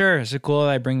 Yeah, sure. Is it cool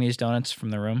that I bring these donuts from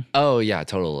the room? Oh, yeah,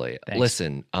 totally. Thanks.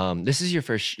 Listen, this is your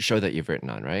first show that you've written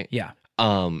on, right? Yeah.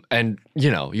 And,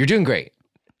 you're doing great.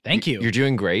 Thank you. You're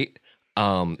doing great.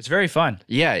 It's very fun.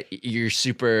 Yeah, you're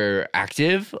super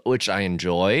active, which I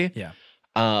enjoy. Yeah.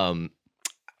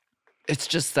 It's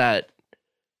just that,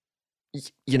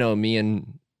 me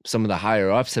and some of the higher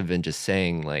ups have been just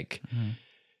saying like,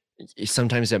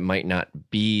 sometimes it might not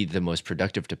be the most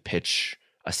productive to pitch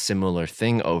a similar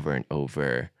thing over and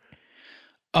over.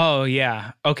 Oh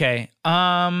yeah. Okay.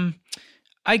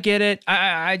 I get it.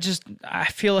 I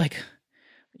feel like,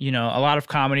 a lot of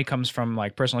comedy comes from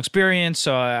like personal experience.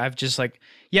 So I've just like,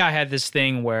 I had this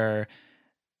thing where,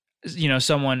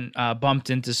 someone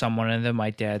bumped into someone, and then my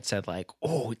dad said like,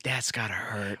 oh, that's gotta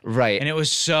hurt. Right. And it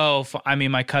was so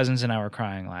my cousins and I were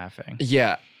crying laughing.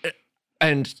 Yeah.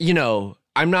 And,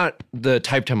 I'm not the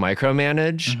type to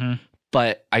micromanage,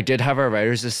 but I did have our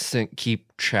writer's assistant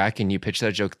keep track, and you pitched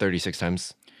that joke 36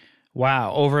 times.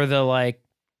 Wow. Over the like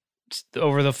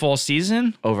Over the full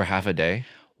season? Over half a day.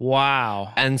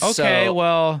 Wow. And okay, so,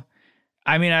 well,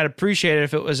 I mean, I'd appreciate it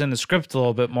if it was in the script a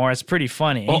little bit more. It's pretty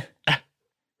funny. Oh,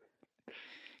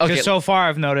 Because okay. so far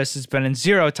I've noticed it's been in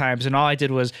 0 times, and all I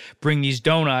did was bring these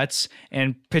donuts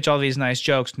and pitch all these nice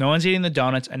jokes. No one's eating the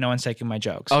donuts, and no one's taking my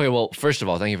jokes. Okay, well, first of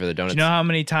all, thank you for the donuts. Do you know how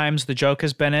many times the joke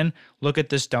has been in? Look at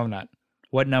this donut.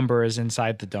 What number is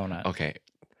inside the donut? Okay.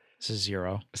 This is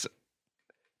 0.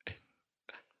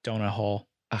 Donut hole.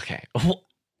 Okay.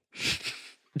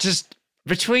 Just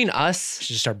between us. Should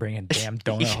just start bringing damn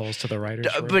donut holes to the writers'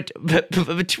 room. But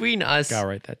between us, Gotta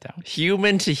write that down.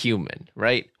 human to human,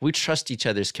 right? We trust each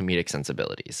other's comedic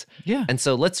sensibilities. Yeah. And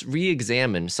so let's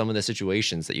re-examine some of the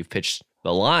situations that you've pitched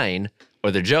the line or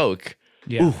the joke.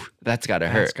 Yeah. Ooh, that's gotta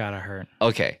That's hurt. gotta hurt.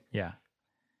 Okay. Yeah.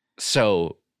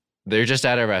 So they're just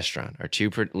at a restaurant. Our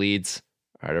two leads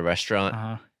are at a restaurant.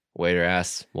 Uh-huh. Waiter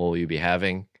asks, what will you be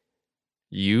having?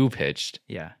 You pitched.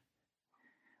 Yeah.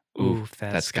 Ooh, Oof,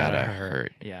 that's gotta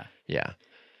hurt. Yeah. Yeah.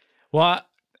 Well,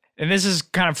 and this is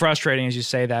kind of frustrating as you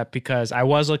say that, because I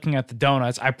was looking at the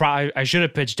donuts. I should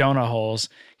have pitched donut holes,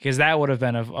 because that would have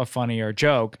been a funnier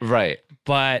joke. Right.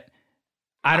 But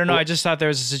I don't know. I just thought there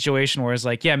was a situation where it's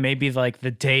like, yeah, maybe like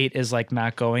the date is like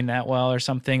not going that well or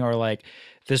something, or like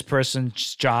this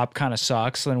person's job kind of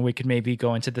sucks, and we could maybe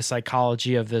go into the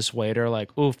psychology of this waiter,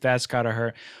 like, oof, that's gotta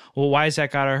hurt. Well, why is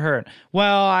that gotta hurt?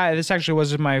 Well, this actually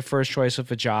wasn't my first choice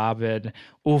of a job, and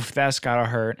oof, that's gotta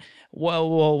hurt.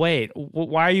 Well, wait,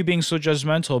 why are you being so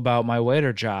judgmental about my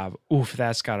waiter job? Oof,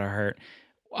 that's gotta hurt.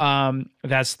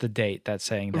 That's the date that's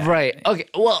saying that. Right. Okay.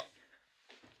 Well,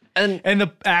 And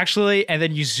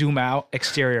then you zoom out,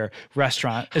 exterior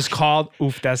restaurant is called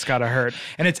Oof, That's Gotta Hurt.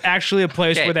 And it's actually a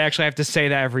place Okay. where they actually have to say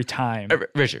that every time.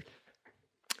 Richard,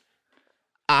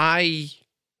 and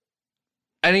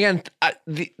again,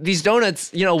 these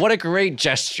donuts, what a great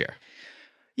gesture.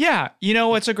 Yeah, you know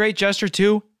what's a great gesture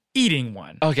too? Eating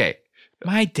one. Okay.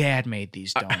 My dad made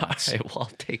these donuts. Okay, well,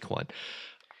 I'll take one.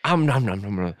 Nom, nom, nom,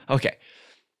 nom. Okay.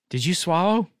 Did you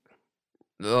swallow?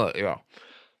 Yeah.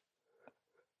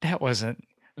 That wasn't.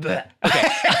 Okay.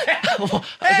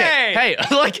 Hey! Hey,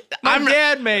 look, My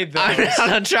dad made those. I'm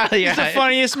not trying. He's the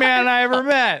funniest man I ever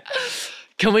met.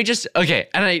 Can we just, okay,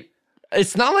 and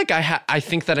it's not like I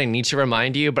think that I need to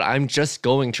remind you, but I'm just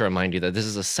going to remind you that this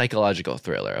is a psychological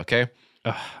thriller, okay?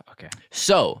 Okay.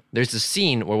 So there's a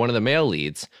scene where one of the male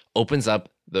leads opens up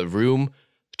the room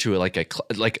to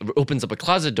opens up a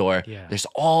closet door. Yeah. There's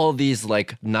all these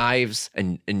like knives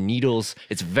and needles.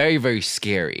 It's very, very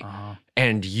scary. Uh-huh.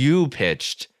 And you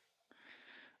pitched.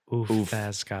 Oof,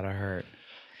 that's gotta hurt.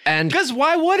 And Because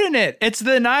why wouldn't it? It's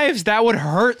the knives that would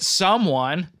hurt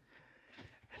someone.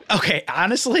 Okay,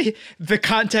 honestly, the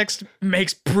context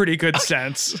makes pretty good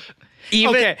sense.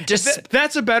 even Okay, just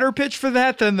that's a better pitch for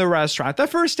that than the restaurant. The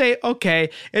first date, okay,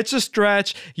 it's a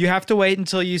stretch. You have to wait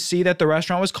until you see that the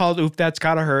restaurant was called Oof, That's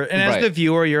Gotta Hurt. And as Right. the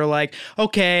viewer, you're like,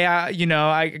 okay,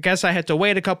 I guess I had to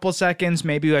wait a couple of seconds.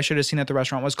 Maybe I should have seen that the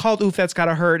restaurant was called Oof, That's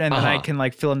Gotta Hurt. And then I can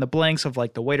like fill in the blanks of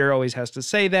like the waiter always has to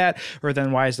say that, or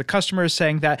then why is the customer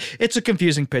saying that? It's a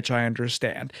confusing pitch, I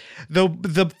understand. The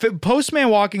postman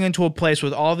walking into a place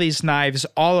with all these knives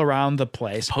all around the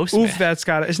place. Postman? Oof, that's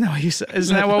gotta. Isn't that what you said?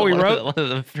 Isn't that what we wrote? One of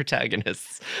the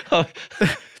protagonists. Oh,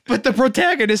 But the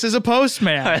protagonist is a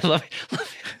postman. I love it.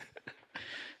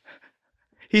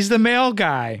 He's the mail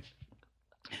guy.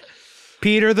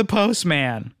 Peter the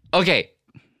postman. Okay.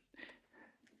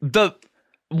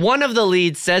 One of the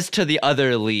leads says to the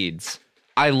other leads,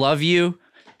 I love you.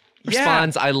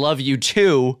 Responds, I love you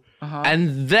too.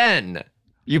 And then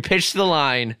you pitch the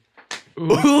line,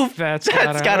 oof, That's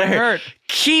that's gotta hurt.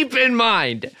 Keep in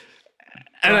mind,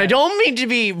 and I don't mean to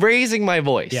be raising my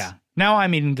voice. Yeah. Now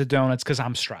I'm eating the donuts because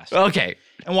I'm stressed. Okay.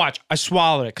 And watch, I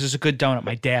swallowed it because it's a good donut.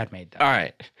 My dad made that. All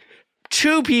right.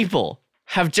 Two people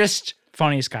have just.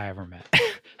 Funniest guy I ever met.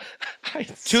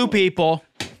 Two people.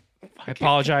 I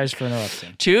apologize for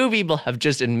interrupting. Two people have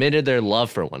just admitted their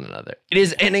love for one another. It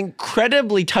is an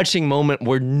incredibly touching moment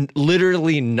where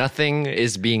literally nothing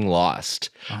is being lost.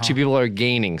 Two people are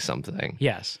gaining something.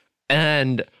 Yes.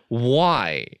 And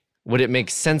why would it make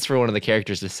sense for one of the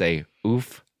characters to say,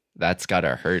 oof, that's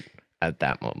gotta hurt at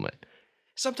that moment?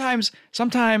 Sometimes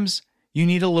you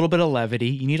need a little bit of levity.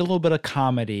 You need a little bit of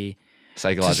comedy.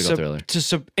 Psychological thriller.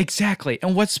 Exactly.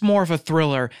 And what's more of a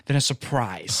thriller than a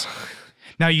surprise?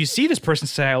 Now you see this person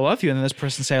say, I love you, and then this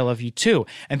person say, I love you too.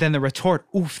 And then the retort,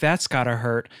 oof, that's gotta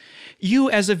hurt.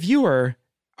 You as a viewer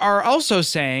are also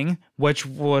saying, which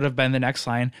would have been the next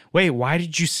line, wait, why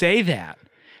did you say that?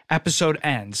 Episode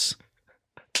ends.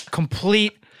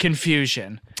 Complete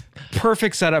confusion.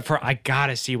 Perfect setup for, I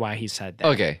gotta see why he said that.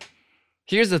 Okay.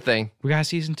 Here's the thing. We got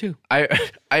season 2. I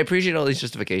appreciate all these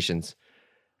justifications.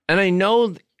 And I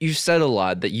know you've said a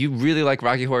lot that you really like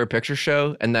Rocky Horror Picture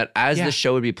Show, and that as the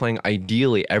show would be playing,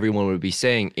 ideally everyone would be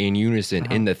saying in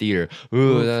unison in the theater,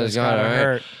 "Ooh, that's gotta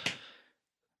hurt."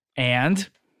 And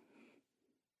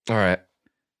all right,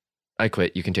 I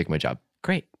quit. You can take my job.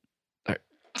 Great. All right.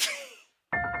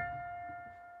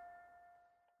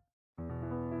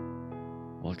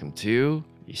 Welcome to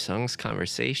Yisung's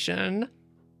Conversation,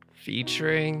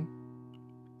 featuring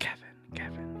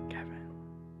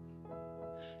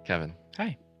Kevin.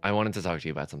 Hi. I wanted to talk to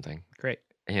you about something. Great.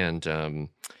 And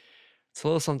it's a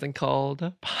little something called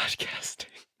podcasting.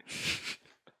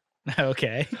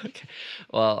 Okay.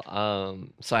 Well,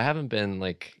 so I haven't been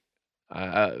like,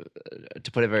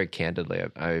 to put it very candidly,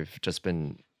 I'd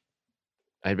been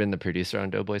the producer on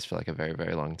Doughboys for like a very,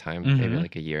 very long time, maybe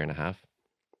like a year and a half.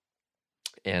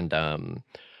 And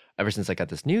ever since I got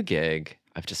this new gig,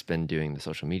 I've just been doing the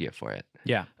social media for it.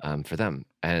 Yeah. For them.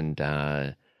 And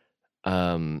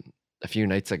a few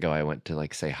nights ago, I went to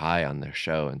like say hi on their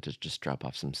show and to just drop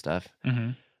off some stuff.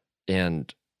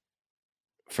 And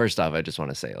first off, I just want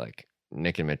to say like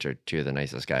Nick and Mitch are two of the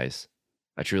nicest guys.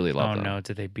 I truly love them. Oh no,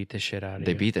 did they beat the shit out of you?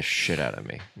 They beat the shit out of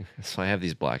me. So I have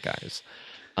these black eyes.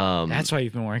 That's why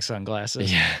you've been wearing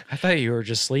sunglasses. Yeah. I thought you were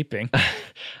just sleeping.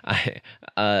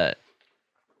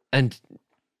 And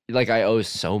like I owe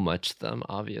so much to them,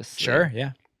 obviously. Sure,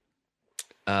 yeah.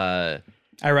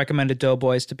 I recommended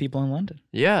Doughboys to people in London.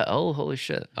 Yeah. Oh, holy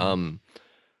shit.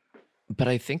 But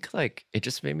I think like it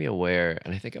just made me aware,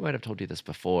 and I think I might have told you this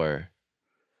before.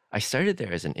 I started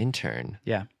there as an intern.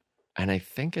 Yeah. And I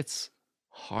think it's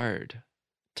hard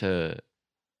to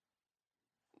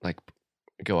like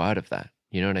go out of that.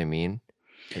 You know what I mean?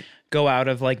 Go out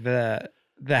of like the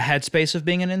headspace of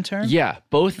being an intern? Yeah,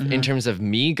 both in terms of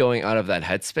me going out of that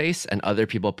headspace and other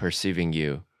people perceiving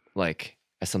you like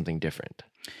as something different.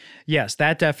 Yes,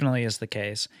 that definitely is the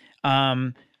case.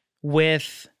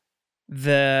 With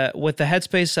the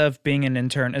headspace of being an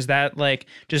intern, is that like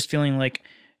just feeling like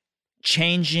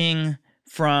changing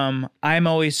from I'm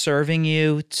always serving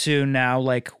you to now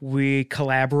like we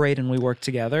collaborate and we work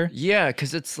together? Yeah,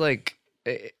 because it's like,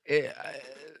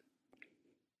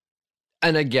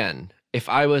 and again, if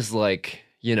I was like,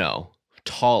 you know,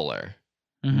 taller,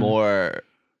 more...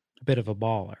 A bit of a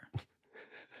baller.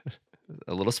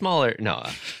 A little smaller. No.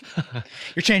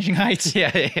 You're changing heights.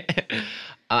 Yeah.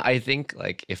 I think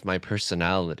like if my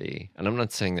personality, and I'm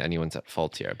not saying that anyone's at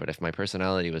fault here, but if my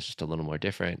personality was just a little more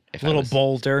different, if a little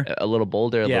bolder, a little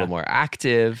more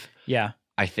active, yeah,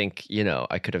 I think, you know,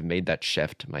 I could have made that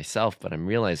shift myself. But I'm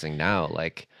realizing now,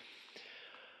 like,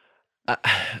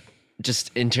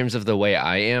 just in terms of the way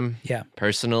I am,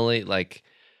 personally, like,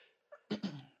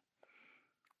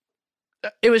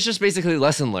 it was just basically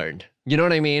lesson learned. You know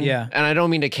what I mean? Yeah. And I don't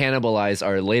mean to cannibalize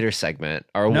our later segment,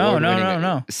 our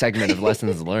award-winning segment of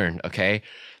lessons learned, okay?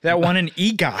 That one in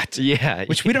EGOT. Yeah.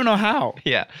 Which we don't know how.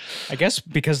 Yeah. I guess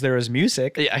because there is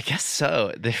music. Yeah, I guess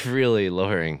so. They're really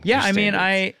lowering. Yeah, I mean,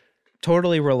 I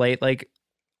totally relate. Like,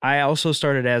 I also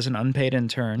started as an unpaid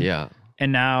intern. Yeah.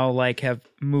 And now, like, have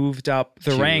moved up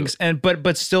the ranks. And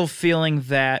but still feeling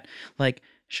that, like,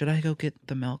 should I go get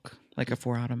the milk? Like a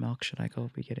 4 out of milk? Should I go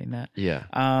be getting that? Yeah.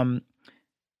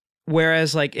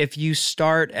 Whereas, like, if you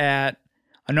start at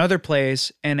another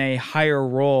place in a higher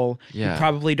role, you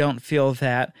probably don't feel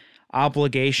that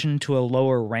obligation to a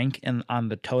lower rank on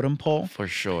the totem pole. For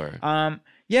sure.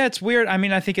 Yeah, it's weird. I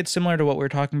mean, I think it's similar to what we were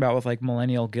talking about with, like,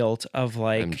 millennial guilt of,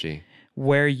 like, MG.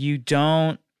 Where you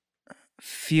don't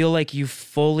feel like you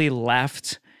fully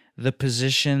left the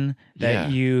position that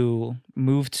you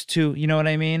moved to. You know what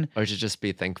I mean? Or to just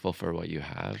be thankful for what you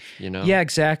have, you know? Yeah,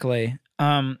 exactly.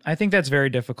 I think that's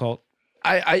very difficult.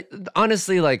 I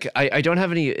honestly, like, I don't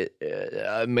have any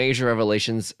major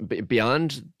revelations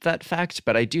beyond that fact,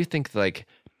 but I do think, like,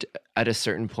 at a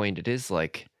certain point, it is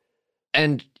like,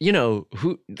 and, you know,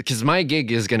 because my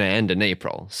gig is going to end in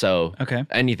April, so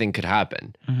anything could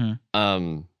happen.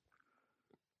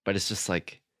 But it's just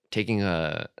like taking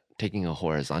a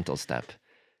horizontal step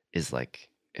is, like,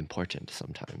 important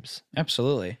sometimes.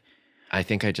 Absolutely. I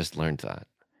think I just learned that.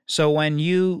 So when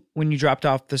you dropped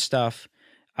off the stuff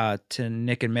to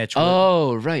Nick and Mitch.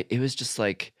 Oh, right. It was just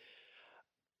like,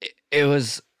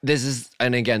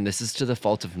 and again, this is to the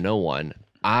fault of no one.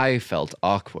 I felt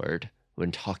awkward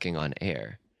when talking on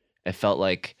air. It felt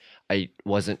like I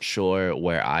wasn't sure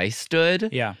where I stood.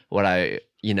 Yeah. What I,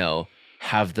 you know,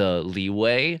 have the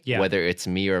leeway, whether it's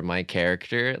me or my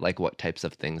character, like what types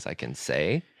of things I can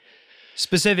say.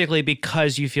 Specifically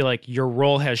because you feel like your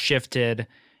role has shifted.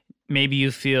 Maybe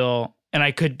you feel, and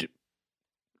I could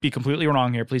be completely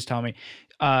wrong here, please tell me,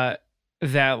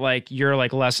 that like you're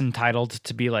like less entitled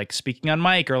to be like speaking on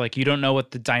mic, or like you don't know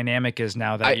what the dynamic is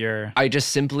now that you're. I just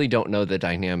simply don't know the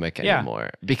dynamic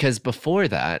anymore, because before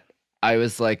that I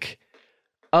was like,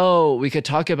 oh, we could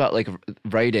talk about like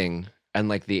writing and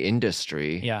like the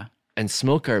industry, and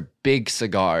smoke our big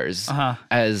cigars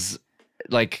as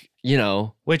like, you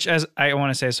know, which, as I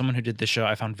want to say, as someone who did the show,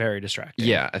 I found very distracting.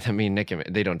 Yeah, I mean, Nick,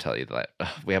 they don't tell you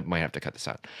that. Might have to cut this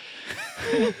out.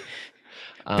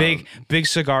 Big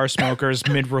cigar smokers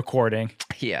mid recording.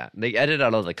 Yeah, they edit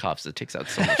out all the coughs. It takes out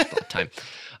so much time.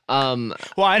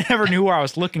 Well, I never knew where I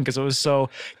was looking because it was so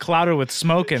clouded with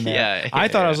smoke in there. Yeah, I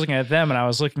thought I was looking at them, and I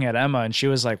was looking at Emma, and she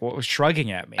was like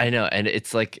shrugging at me. I know, and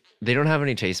it's like they don't have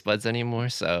any taste buds anymore,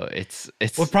 so it's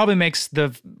what probably makes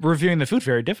the reviewing the food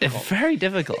very difficult. Very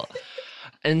difficult.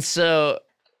 And so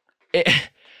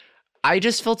I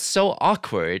just felt so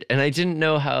awkward, and I didn't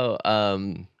know how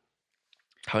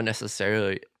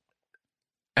necessarily,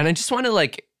 and I just want to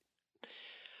like,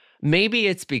 maybe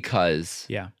it's because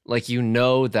like, you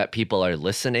know, that people are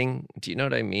listening. Do you know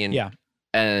what I mean? Yeah.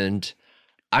 And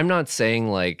I'm not saying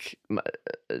like,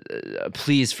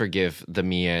 please forgive the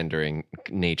meandering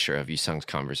nature of Yusung's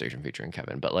conversation featuring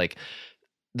Kevin, but like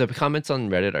the comments on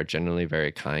Reddit are generally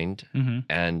very kind,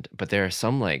 but there are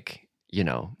some like, you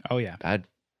know, bad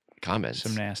comments,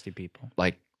 some nasty people.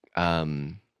 Like, I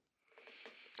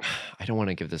don't want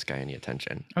to give this guy any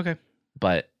attention. Okay.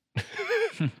 But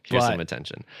here's some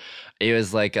attention. It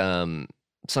was like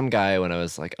some guy, when I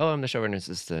was like, oh, I'm the showrunner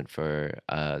assistant for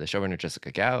the showrunner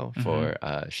Jessica Gao for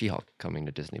She-Hulk coming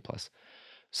to Disney Plus.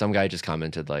 Some guy just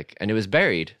commented like, and it was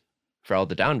buried for all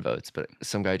the downvotes, but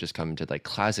some guy just commented like,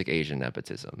 classic Asian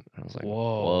nepotism. And I was like,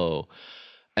 whoa.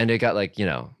 And it got like, you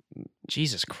know,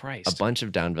 Jesus Christ, a bunch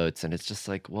of downvotes, and it's just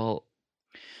like, well,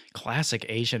 classic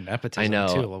Asian nepotism. I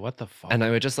know. Too. What the fuck? And I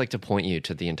would just like to point you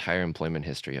to the entire employment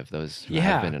history of those who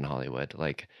have been in Hollywood.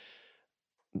 Like,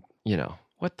 you know,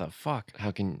 what the fuck?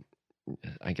 How can,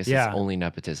 I guess it's only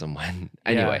nepotism when,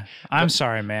 anyway. I'm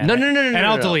sorry, man. No. And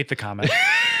I'll delete the comment.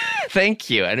 Thank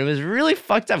you. And it was really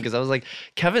fucked up because I was like,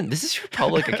 Kevin, this is your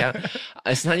public account.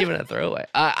 It's not even a throwaway.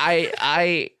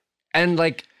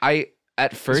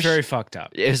 At first, it's very fucked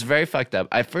up. It was very fucked up.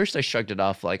 At first, I shrugged it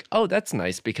off like, oh, that's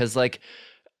nice, because like,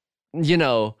 you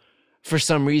know, for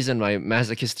some reason, my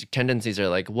masochistic tendencies are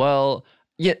like, well,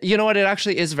 you know what? It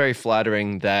actually is very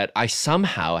flattering that I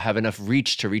somehow have enough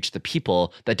reach to reach the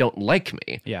people that don't like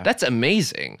me. Yeah. That's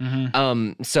amazing.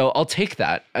 So I'll take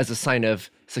that as a sign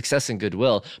of success and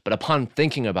goodwill. But upon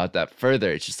thinking about that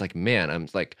further, it's just like, man, I'm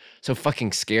like so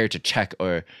fucking scared to check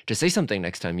or to say something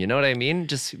next time. You know what I mean?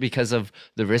 Just because of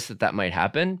the risk that might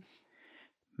happen.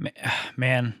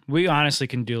 Man, we honestly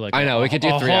can do like we could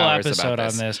do 3 whole hours episode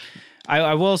about this. on this.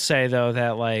 I will say though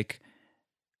that like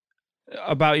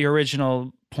about your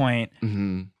original point,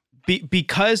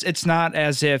 because it's not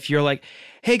as if you're like,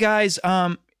 hey guys,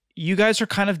 you guys are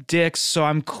kind of dicks, so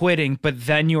I'm quitting, but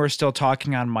then you are still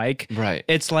talking on mic. Right.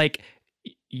 It's like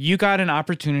you got an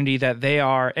opportunity that they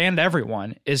are, and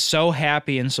everyone is so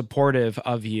happy and supportive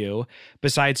of you,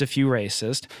 besides a few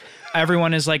racist.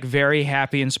 Everyone is like very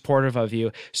happy and supportive of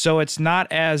you. So it's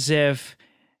not as if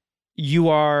you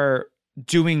are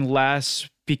doing less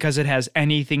because it has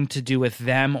anything to do with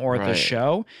them or the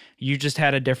show. You just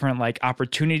had a different like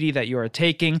opportunity that you are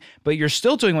taking, but you're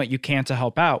still doing what you can to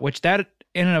help out, which that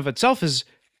in and of itself is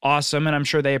awesome. And I'm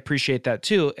sure they appreciate that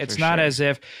too. It's not as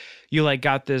if you like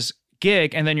got this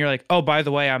gig and then you're like, oh, by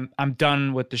the way, I'm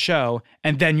done with the show,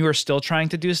 and then you're still trying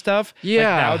to do stuff. Like,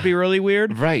 that would be really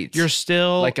weird. Right. You're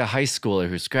still like a high schooler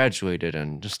who's graduated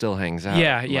and just still hangs out.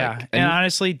 Yeah, like, yeah. And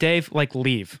honestly, Dave, like,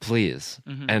 leave. Please.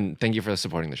 And thank you for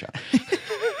supporting the show.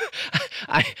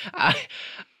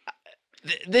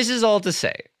 This is all to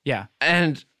say. Yeah.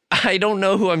 And I don't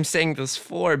know who I'm saying this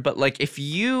for, but like, if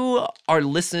you are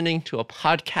listening to a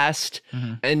podcast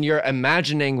and you're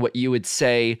imagining what you would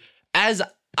say, as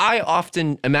I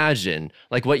often imagine,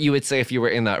 like what you would say if you were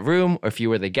in that room or if you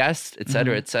were the guest, et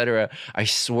cetera, I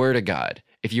swear to God,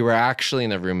 if you were actually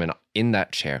in the room and in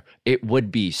that chair, it would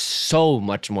be so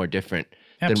much more different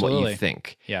than what you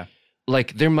think. Yeah.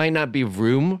 Like, there might not be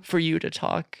room for you to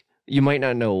talk. You might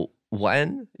not know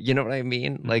when, you know what I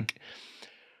mean? Like,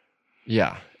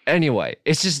 yeah. Anyway,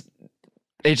 it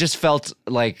just felt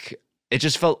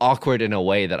awkward in a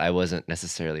way that I wasn't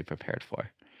necessarily prepared for.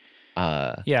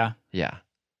 Yeah. Yeah.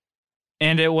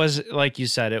 And it was, like you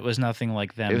said, it was nothing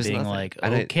like them being nothing. like,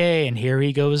 okay, and here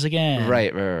he goes again.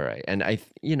 Right. And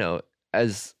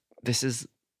as this is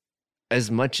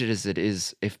as much as it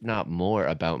is, if not more,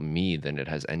 about me than it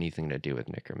has anything to do with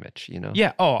Nick or Mitch, you know?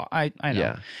 Yeah. Oh, I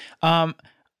know. Yeah.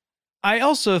 I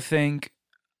also think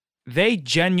they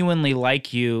genuinely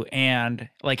like you and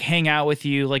like hang out with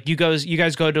you. Like you guys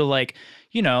go to like,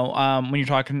 when you're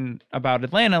talking about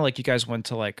Atlanta, like you guys went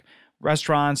to like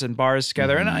restaurants and bars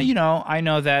together. And I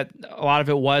know that a lot of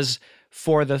it was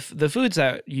for the foods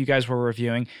that you guys were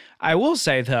reviewing. I will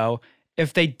say though,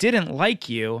 if they didn't like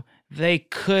you, they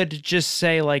could just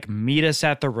say like, meet us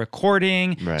at the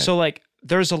recording. Right. So like,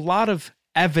 there's a lot of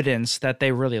evidence that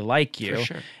they really like you. For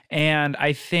sure. And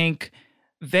I think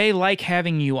they like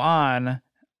having you on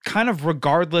kind of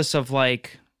regardless of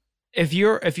like, if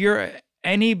you're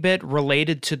any bit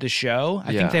related to the show,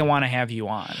 I think they want to have you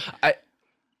on.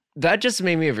 That just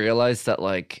made me realize that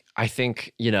like, I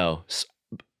think,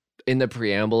 in the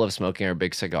preamble of smoking our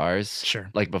big cigars, Sure.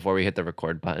 like before we hit the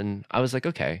record button, I was like,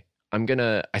 okay,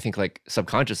 I think like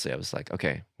subconsciously, I was like,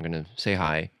 okay, I'm going to say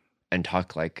hi and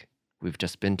talk like we've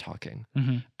just been talking.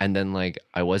 Mm-hmm. And then like,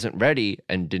 I wasn't ready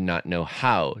and did not know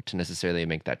how to necessarily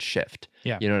make that shift.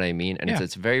 Yeah. You know what I mean? And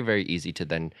it's very, very easy to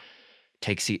then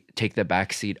take the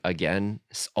back seat again,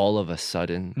 all of a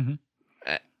sudden.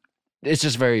 Mm-hmm. It's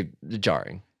just very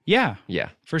jarring. Yeah. Yeah.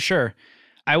 For sure.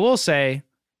 I will say,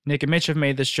 Nick and Mitch have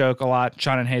made this joke a lot.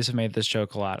 Sean and Hayes have made this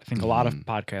joke a lot. I think a lot of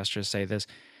podcasters say this.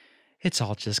 It's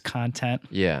all just content.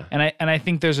 Yeah. And I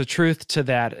think there's a truth to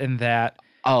that in that.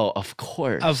 Oh, of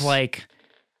course. Of like,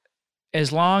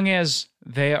 as long as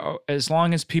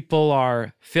people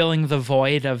are filling the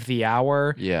void of the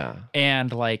hour. Yeah.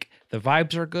 And like the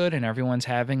vibes are good and everyone's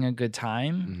having a good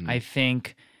time, I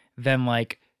think then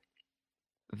like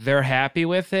they're happy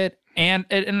with it. And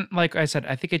like I said,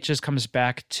 I think it just comes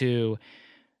back to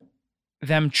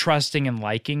them trusting and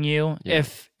liking you. Yeah.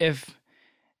 If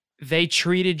they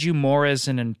treated you more as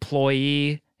an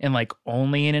employee and like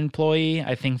only an employee,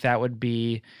 I think that would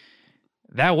be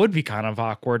kind of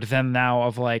awkward than now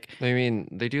of like. I mean,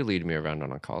 they do lead me around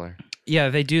on a collar. Yeah,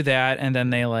 they do that. And then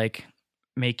they like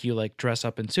make you like dress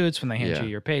up in suits when they hand you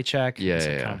your paycheck. Yeah, it's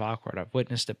kind of awkward. I've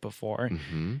witnessed it before.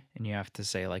 Mm-hmm. And you have to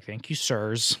say like, thank you,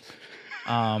 sirs.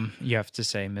 You have to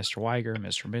say Mr. Weiger,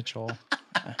 Mr. Mitchell.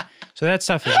 So that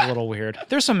stuff is a little weird.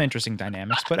 There's some interesting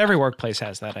dynamics, but every workplace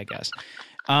has that, I guess.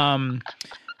 And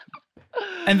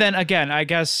then again, I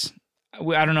guess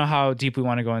I don't know how deep we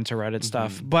want to go into Reddit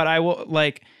stuff, but I will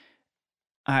like,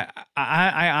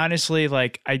 I honestly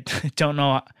like, I don't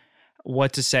know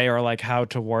what to say or like how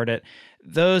to word it.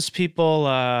 Those people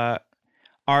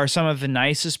are some of the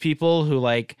nicest people who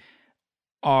like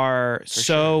are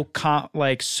so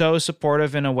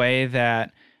supportive in a way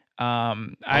that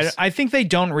I think they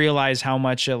don't realize how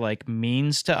much it like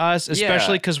means to us,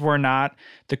 especially because we're not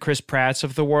the Chris Pratts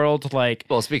of the world. Like,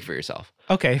 well, speak for yourself.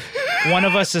 Okay, one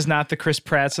of us is not the Chris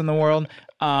Pratts in the world.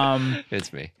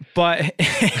 It's me, but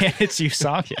it's you,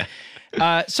 Sam. Yeah.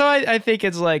 So I think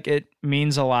it's like it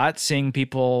means a lot seeing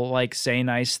people like say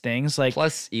nice things. Like,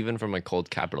 plus, even from a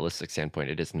cold capitalistic standpoint,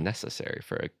 it is necessary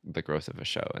for the growth of a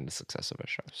show and the success of a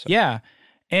show. So. Yeah,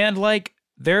 and like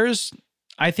there's,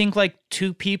 I think like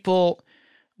two people,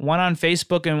 one on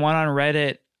Facebook and one on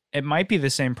Reddit. It might be the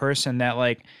same person that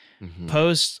like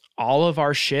posts all of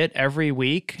our shit every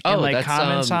week and like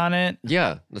comments on it.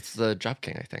 Yeah, that's the Drop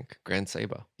King, I think, Grand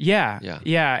Sabo. Yeah,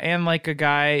 and like a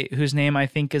guy whose name I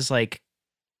think is like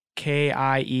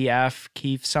Kief,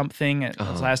 Keith something.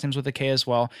 His last name's with a K as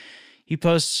well. He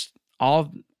posts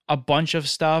a bunch of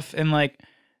stuff, and like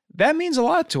that means a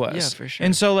lot to us. Yeah, for sure.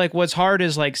 And so like what's hard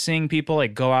is like seeing people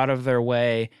like go out of their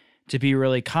way to be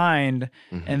really kind,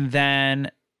 and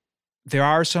then there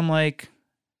are some like,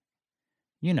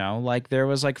 like there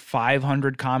was like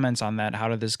 500 comments on that How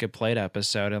Did This Get Played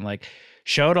episode, and like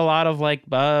showed a lot of like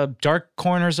dark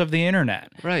corners of the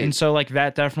internet. Right. And so like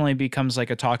that definitely becomes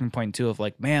like a talking point too of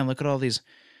like, man, look at all these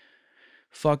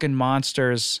fucking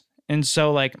monsters. And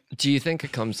so like, do you think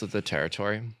it comes with the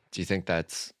territory? Do you think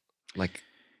that's like,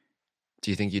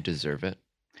 do you think you deserve it?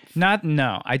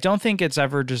 No, I don't think it's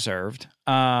ever deserved.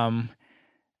 Because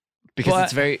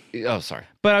it's very, sorry.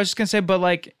 But I was just gonna say, but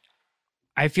like,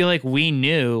 I feel like we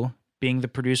knew, being the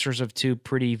producers of two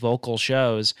pretty vocal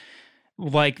shows,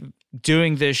 like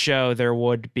doing this show, there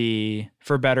would be,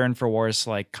 for better and for worse,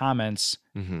 like comments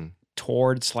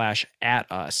toward /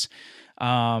 at us.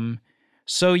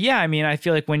 So yeah, I mean, I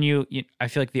feel like I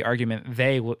feel like the argument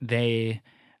they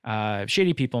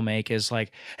shitty people make is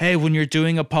like, hey, when you're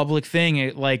doing a public thing,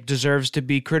 it like deserves to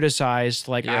be criticized.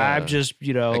 Like I'm just,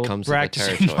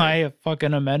 practicing my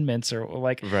fucking amendments or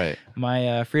like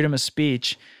my freedom of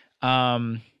speech.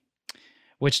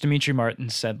 Which Demetri Martin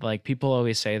said, like, people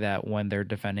always say that when they're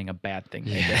defending a bad thing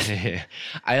they did.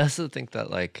 I also think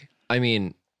that, like, I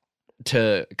mean,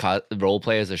 to role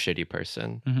play as a shitty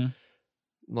person,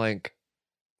 like,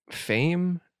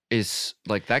 fame is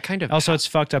like that kind of. Also, it's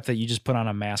fucked up that you just put on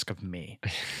a mask of me.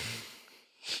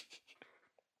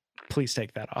 Please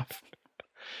take that off.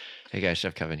 Hey guys,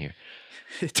 Chef Kevin here.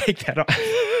 Take that off.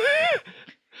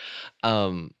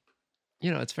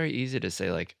 It's very easy to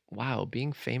say like, wow,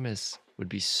 being famous would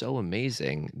be so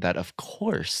amazing that of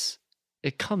course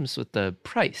it comes with the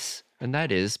price. And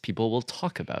that is people will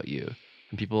talk about you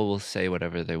and people will say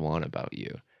whatever they want about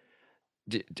you.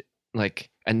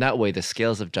 And that way the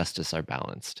scales of justice are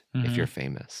balanced if you're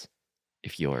famous,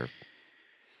 if you're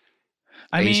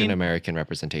Asian American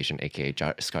representation, aka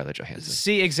Scarlett Johansson.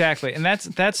 See, exactly. And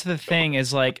that's the thing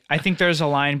is like, I think there's a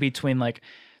line between like,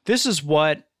 this is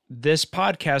what this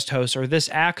podcast host or this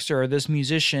actor or this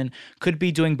musician could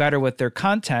be doing better with their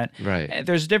content. Right.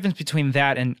 There's a difference between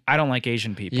that and I don't like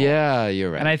Asian people. Yeah,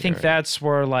 you're right. And I think that's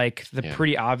where like the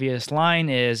pretty obvious line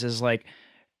is like,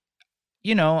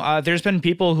 there's been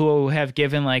people who have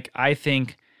given like, I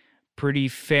think, pretty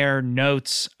fair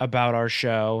notes about our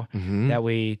show that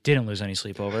we didn't lose any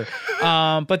sleep over.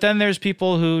 But then there's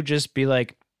people who just be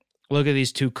like, look at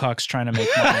these two cucks trying to make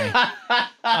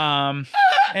money.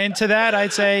 And to that,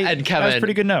 I'd say and Kevin, that's a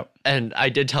pretty good note. And I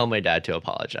did tell my dad to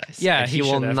apologize. Yeah, he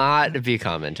will not be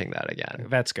commenting that again.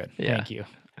 That's good. Yeah. Thank you.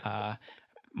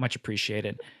 Much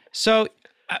appreciated. So,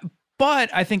 but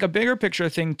I think a bigger picture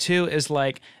thing too is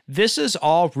like, this is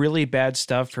all really bad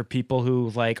stuff for people who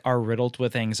like are riddled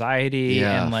with anxiety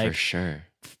and like for sure.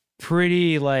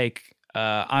 pretty like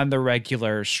on the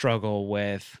regular struggle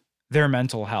with their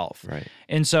mental health. Right.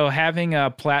 And so having a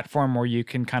platform where you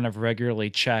can kind of regularly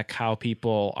check how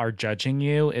people are judging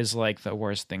you is like the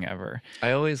worst thing ever.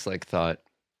 I always thought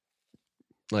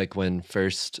like when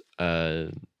first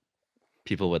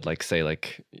people would like say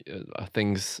like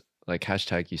things like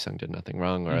hashtag Yusung did nothing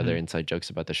wrong or other inside jokes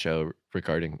about the show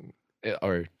regarding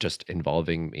or just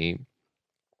involving me.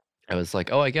 I was like,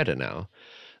 oh, I get it now.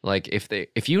 Like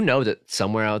if you know that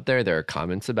somewhere out there are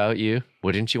comments about you,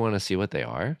 wouldn't you want to see what they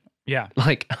are? Yeah.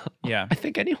 Like, yeah, I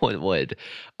think anyone would,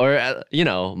 or,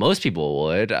 most people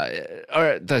would,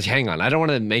 hang on. I don't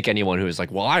want to make anyone who is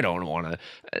like, well, I don't want to,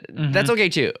 that's okay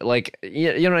too. Like,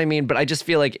 you know what I mean? But I just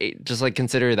feel like, just like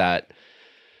consider that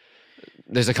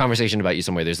there's a conversation about you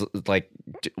somewhere. There's like,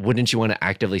 wouldn't you want to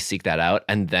actively seek that out?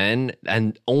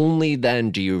 And only then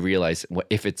do you realize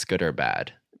if it's good or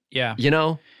bad. Yeah.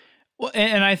 Well,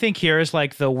 and I think here is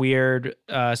like the weird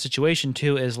situation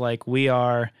too, is like we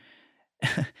are,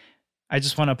 I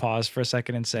just want to pause for a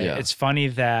second and say it's funny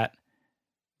that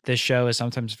this show is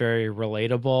sometimes very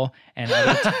relatable, and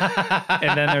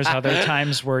and then there's other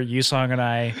times where Yusung and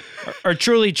I are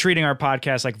truly treating our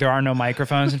podcast like there are no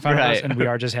microphones in front of us, and we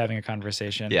are just having a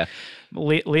conversation. Yeah.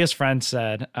 Leah's friend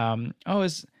said,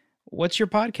 what's your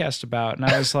podcast about? And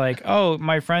I was like, oh,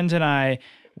 my friend and I,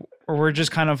 we're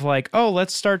just kind of like, oh,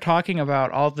 let's start talking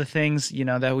about all the things,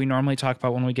 that we normally talk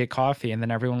about when we get coffee. And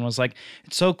then everyone was like,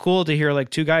 it's so cool to hear like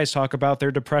two guys talk about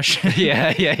their depression.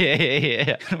 Yeah.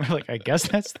 We're like, I guess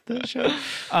that's the show.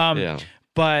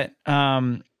 But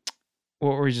what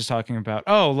were we just talking about?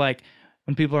 Oh, like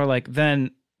when people are like,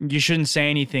 then you shouldn't say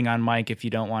anything on mic if you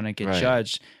don't want to get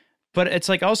judged. But it's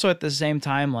like also at the same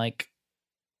time, like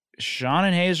Sean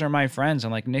and Hayes are my friends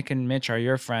and like Nick and Mitch are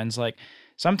your friends. Like,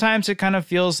 sometimes it kind of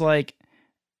feels like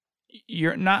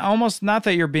you're not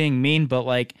that you're being mean, but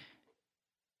like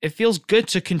it feels good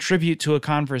to contribute to a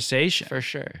conversation. For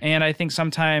sure. And I think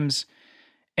sometimes,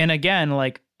 and again,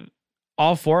 like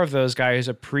all four of those guys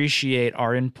appreciate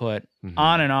our input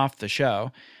on and off the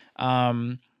show.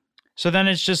 So then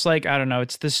it's just like, I don't know,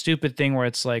 it's this stupid thing where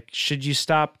it's like, should you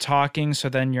stop talking so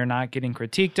then you're not getting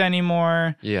critiqued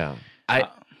anymore? Yeah.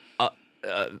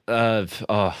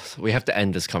 We have to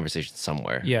end this conversation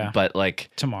somewhere. Yeah. But like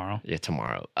tomorrow. Yeah,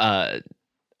 tomorrow.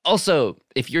 Also,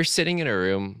 if you're sitting in a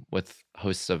room with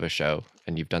hosts of a show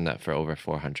and you've done that for over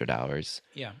 400 hours,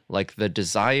 like the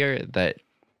desire that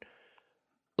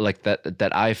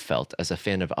I felt as a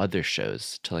fan of other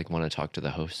shows to like want to talk to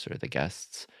the hosts or the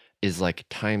guests is like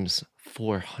times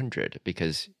 400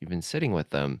 because you've been sitting with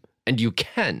them. And you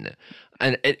can.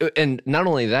 And not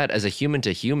only that, as a human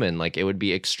to human, like it would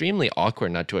be extremely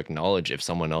awkward not to acknowledge if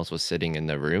someone else was sitting in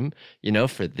the room,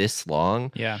 for this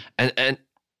long. Yeah. And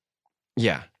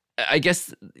yeah, I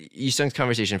guess Yusung's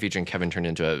conversation featuring Kevin turned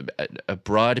into a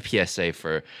broad PSA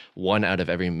for 1 out of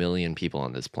every million people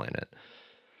on this planet.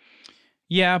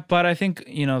 Yeah, but I think,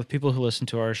 the people who listen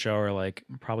to our show are like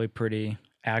probably pretty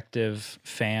active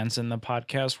fans in the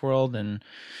podcast world, and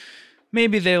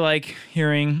maybe they like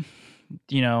hearing,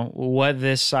 what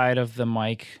this side of the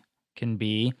mic can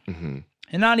be. And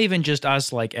not even just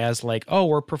us like as like, oh,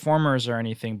 we're performers or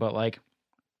anything, but like,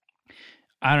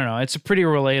 I don't know. It's a pretty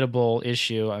relatable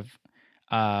issue.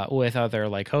 with other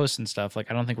like hosts and stuff.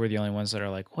 Like, I don't think we're the only ones that are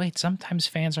like, wait, sometimes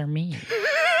fans are mean.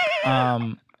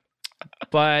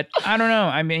 But I don't know.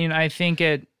 I mean, I think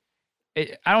I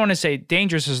don't want to say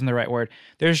dangerous isn't the right word.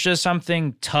 There's just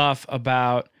something tough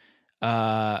about,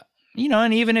 you know,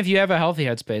 and even if you have a healthy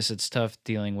headspace, it's tough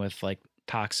dealing with like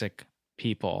toxic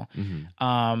people.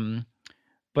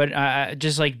 But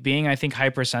just like being, I think,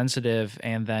 hypersensitive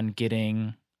and then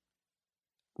getting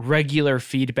regular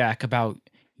feedback about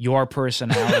your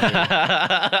personality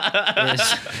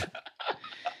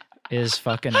is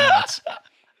fucking nuts.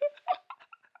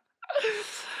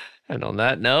 And on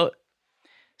that note,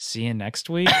 see you next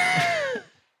week.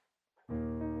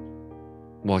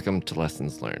 Welcome to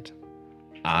Lessons Learned.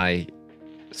 I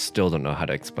still don't know how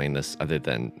to explain this other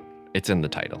than it's in the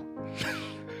title.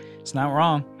 It's not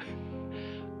wrong.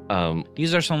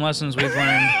 These are some lessons we've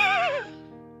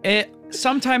learned.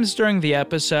 Sometimes during the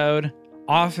episode,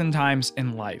 oftentimes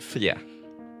in life. Yeah.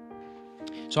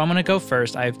 So I'm going to go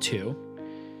first. I have two.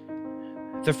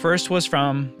 The first was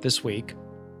from this week.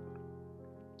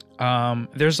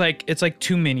 It's like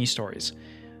two mini stories.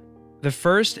 The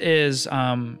first is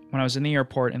when I was in the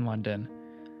airport in London,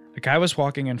 a guy was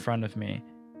walking in front of me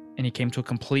and he came to a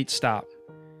complete stop.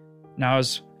 Now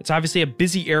it's obviously a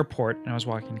busy airport and I was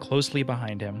walking closely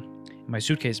behind him and my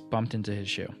suitcase bumped into his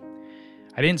shoe.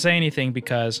 I didn't say anything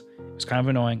because it was kind of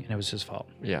annoying and it was his fault.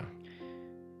 Yeah.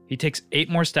 He takes 8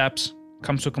 more steps,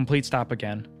 comes to a complete stop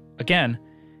again,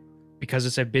 because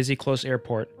it's a busy, close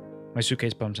airport, my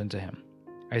suitcase bumps into him.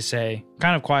 I say,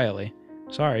 kind of quietly,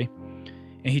 sorry.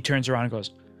 And he turns around and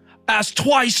goes, ask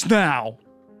twice now!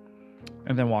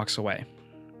 And then walks away.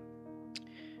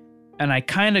 And I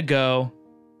kind of go,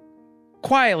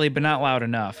 quietly, but not loud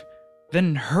enough,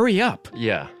 then hurry up.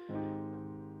 Yeah.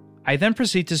 I then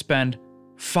proceed to spend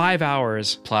 5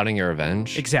 hours plotting your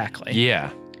revenge. Exactly.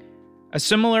 Yeah. A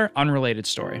similar, unrelated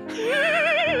story.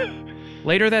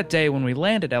 Later that day, when we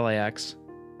landed at LAX,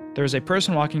 there was a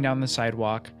person walking down the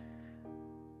sidewalk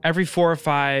every 4 or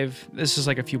 5, this is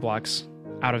like a few blocks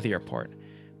out of the airport,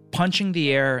 punching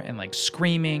the air and like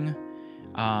screaming,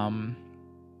 and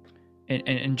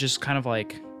just kind of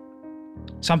like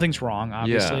something's wrong,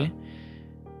 obviously. Yeah.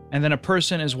 And then a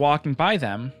person is walking by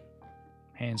them,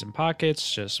 hands in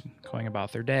pockets, just going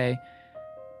about their day.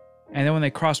 And then when they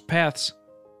cross paths,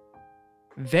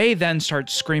 they then start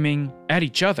screaming at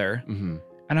each other. Mm-hmm.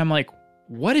 And I'm like,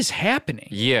 what is happening?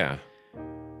 Yeah.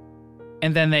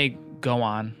 And then they go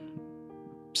on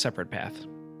separate path.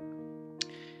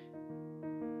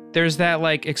 There's that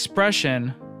like expression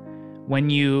when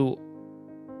you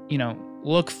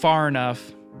look far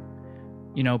enough,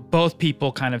 both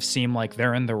people kind of seem like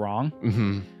they're in the wrong.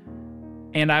 Mm-hmm.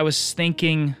 And I was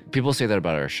thinking, people say that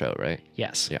about our show, right?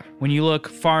 Yes. Yeah. When you look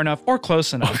far enough or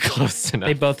close enough,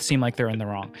 they both seem like they're in the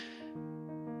wrong.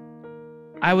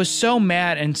 I was so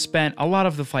mad and spent a lot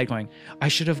of the flight going, I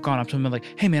should have gone up to him and like,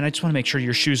 hey man, I just want to make sure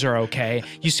your shoes are okay.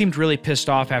 You seemed really pissed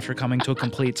off after coming to a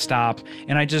complete stop.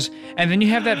 And then you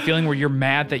have that feeling where you're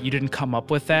mad that you didn't come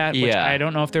up with that. Which I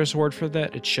don't know if there's a word for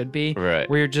that. It should be. Right.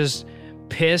 Where you're just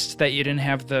pissed that you didn't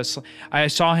have I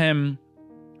saw him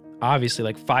obviously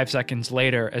like 5 seconds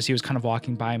later as he was kind of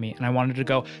walking by me and I wanted to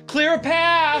go, clear a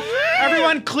path.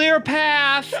 Everyone clear a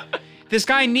path. This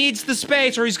guy needs the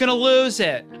space or he's going to lose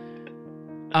it.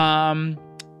 And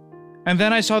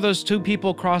then I saw those two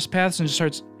people cross paths and just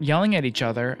starts yelling at each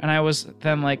other. And I was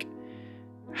then like,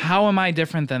 how am I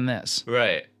different than this?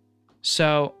 Right.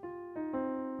 So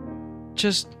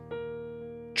just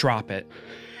drop it.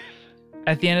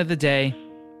 At the end of the day,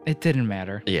 it didn't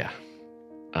matter. Yeah.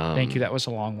 Thank you. That was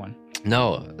a long one.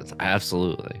 No,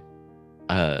 absolutely.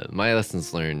 My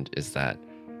lessons learned is that,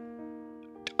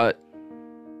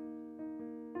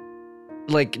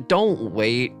 don't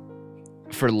wait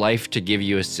for life to give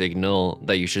you a signal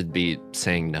that you should be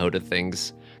saying no to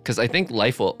things. Because I think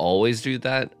life will always do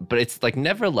that, but it's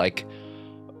never like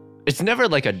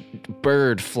a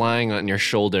bird flying on your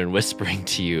shoulder and whispering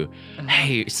to you,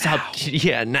 hey, stop.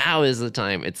 Yeah, now is the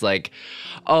time. It's like,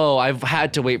 oh, I've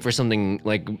had to wait for something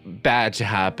like bad to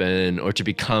happen or to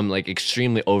become like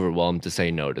extremely overwhelmed to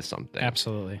say no to something.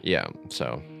 Absolutely. Yeah,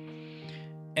 so.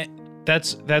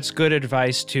 That's good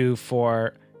advice too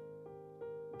for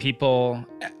people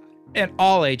at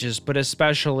all ages, but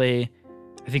especially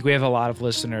I think we have a lot of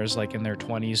listeners like in their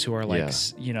 20s who are like,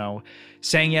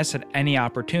 saying yes at any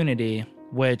opportunity,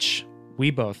 which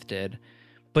we both did,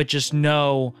 but just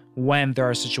know when there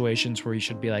are situations where you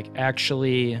should be like,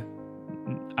 actually,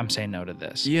 I'm saying no to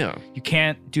this. Yeah. You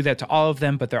can't do that to all of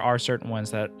them, but there are certain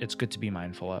ones that it's good to be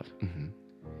mindful of. Mm-hmm.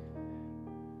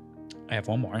 I have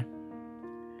one more.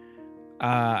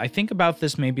 I think about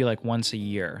this maybe like once a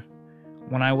year.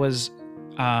 when I was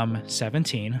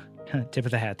 17, tip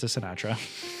of the hat to Sinatra,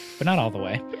 but not all the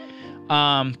way,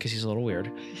 because he's a little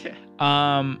weird. Yeah.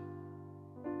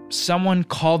 Someone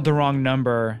called the wrong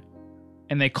number,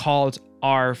 and they called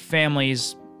our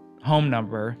family's home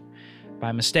number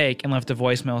by mistake and left a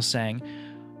voicemail saying,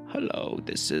 "Hello,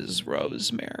 this is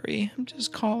Rosemary. I'm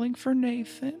just calling for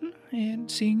Nathan and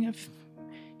seeing if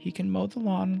he can mow the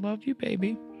lawn. Love you,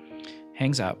 baby."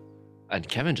 Hangs up. And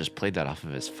Kevin just played that off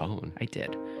of his phone. I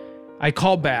did. I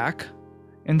call back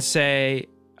and say,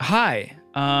 "Hi,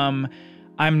 I'm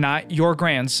not your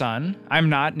grandson. I'm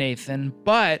not Nathan,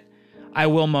 but I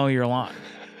will mow your lawn."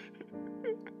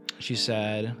 She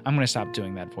said, I'm going to stop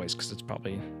doing that voice because it's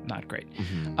probably not great.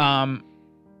 Mm-hmm.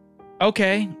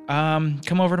 Okay,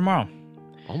 come over tomorrow.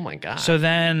 Oh my God. So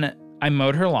then I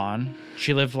mowed her lawn.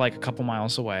 She lived like a couple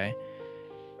miles away.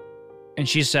 And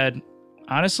she said,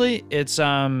 honestly, it's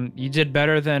you did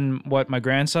better than what my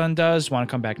grandson does. Want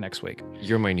to come back next week?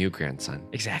 You're my new grandson.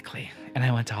 Exactly. And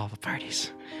I went to all the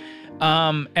parties.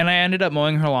 And I ended up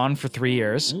mowing her lawn for 3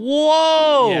 years.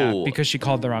 Whoa! Yeah, because she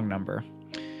called the wrong number.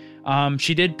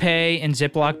 She did pay in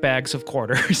Ziploc bags of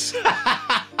quarters.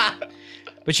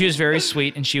 But she was very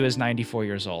sweet, and she was 94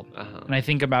 years old. Uh-huh. And I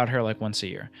think about her like once a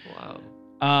year. Wow.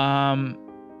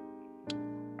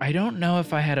 I don't know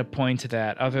if I had a point to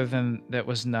that other than that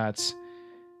was nuts.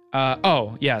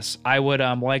 Oh, yes. I would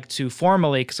like to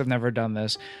formally, because I've never done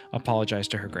this, apologize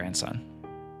to her grandson.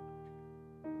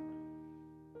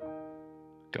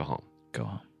 Go home. Go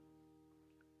home.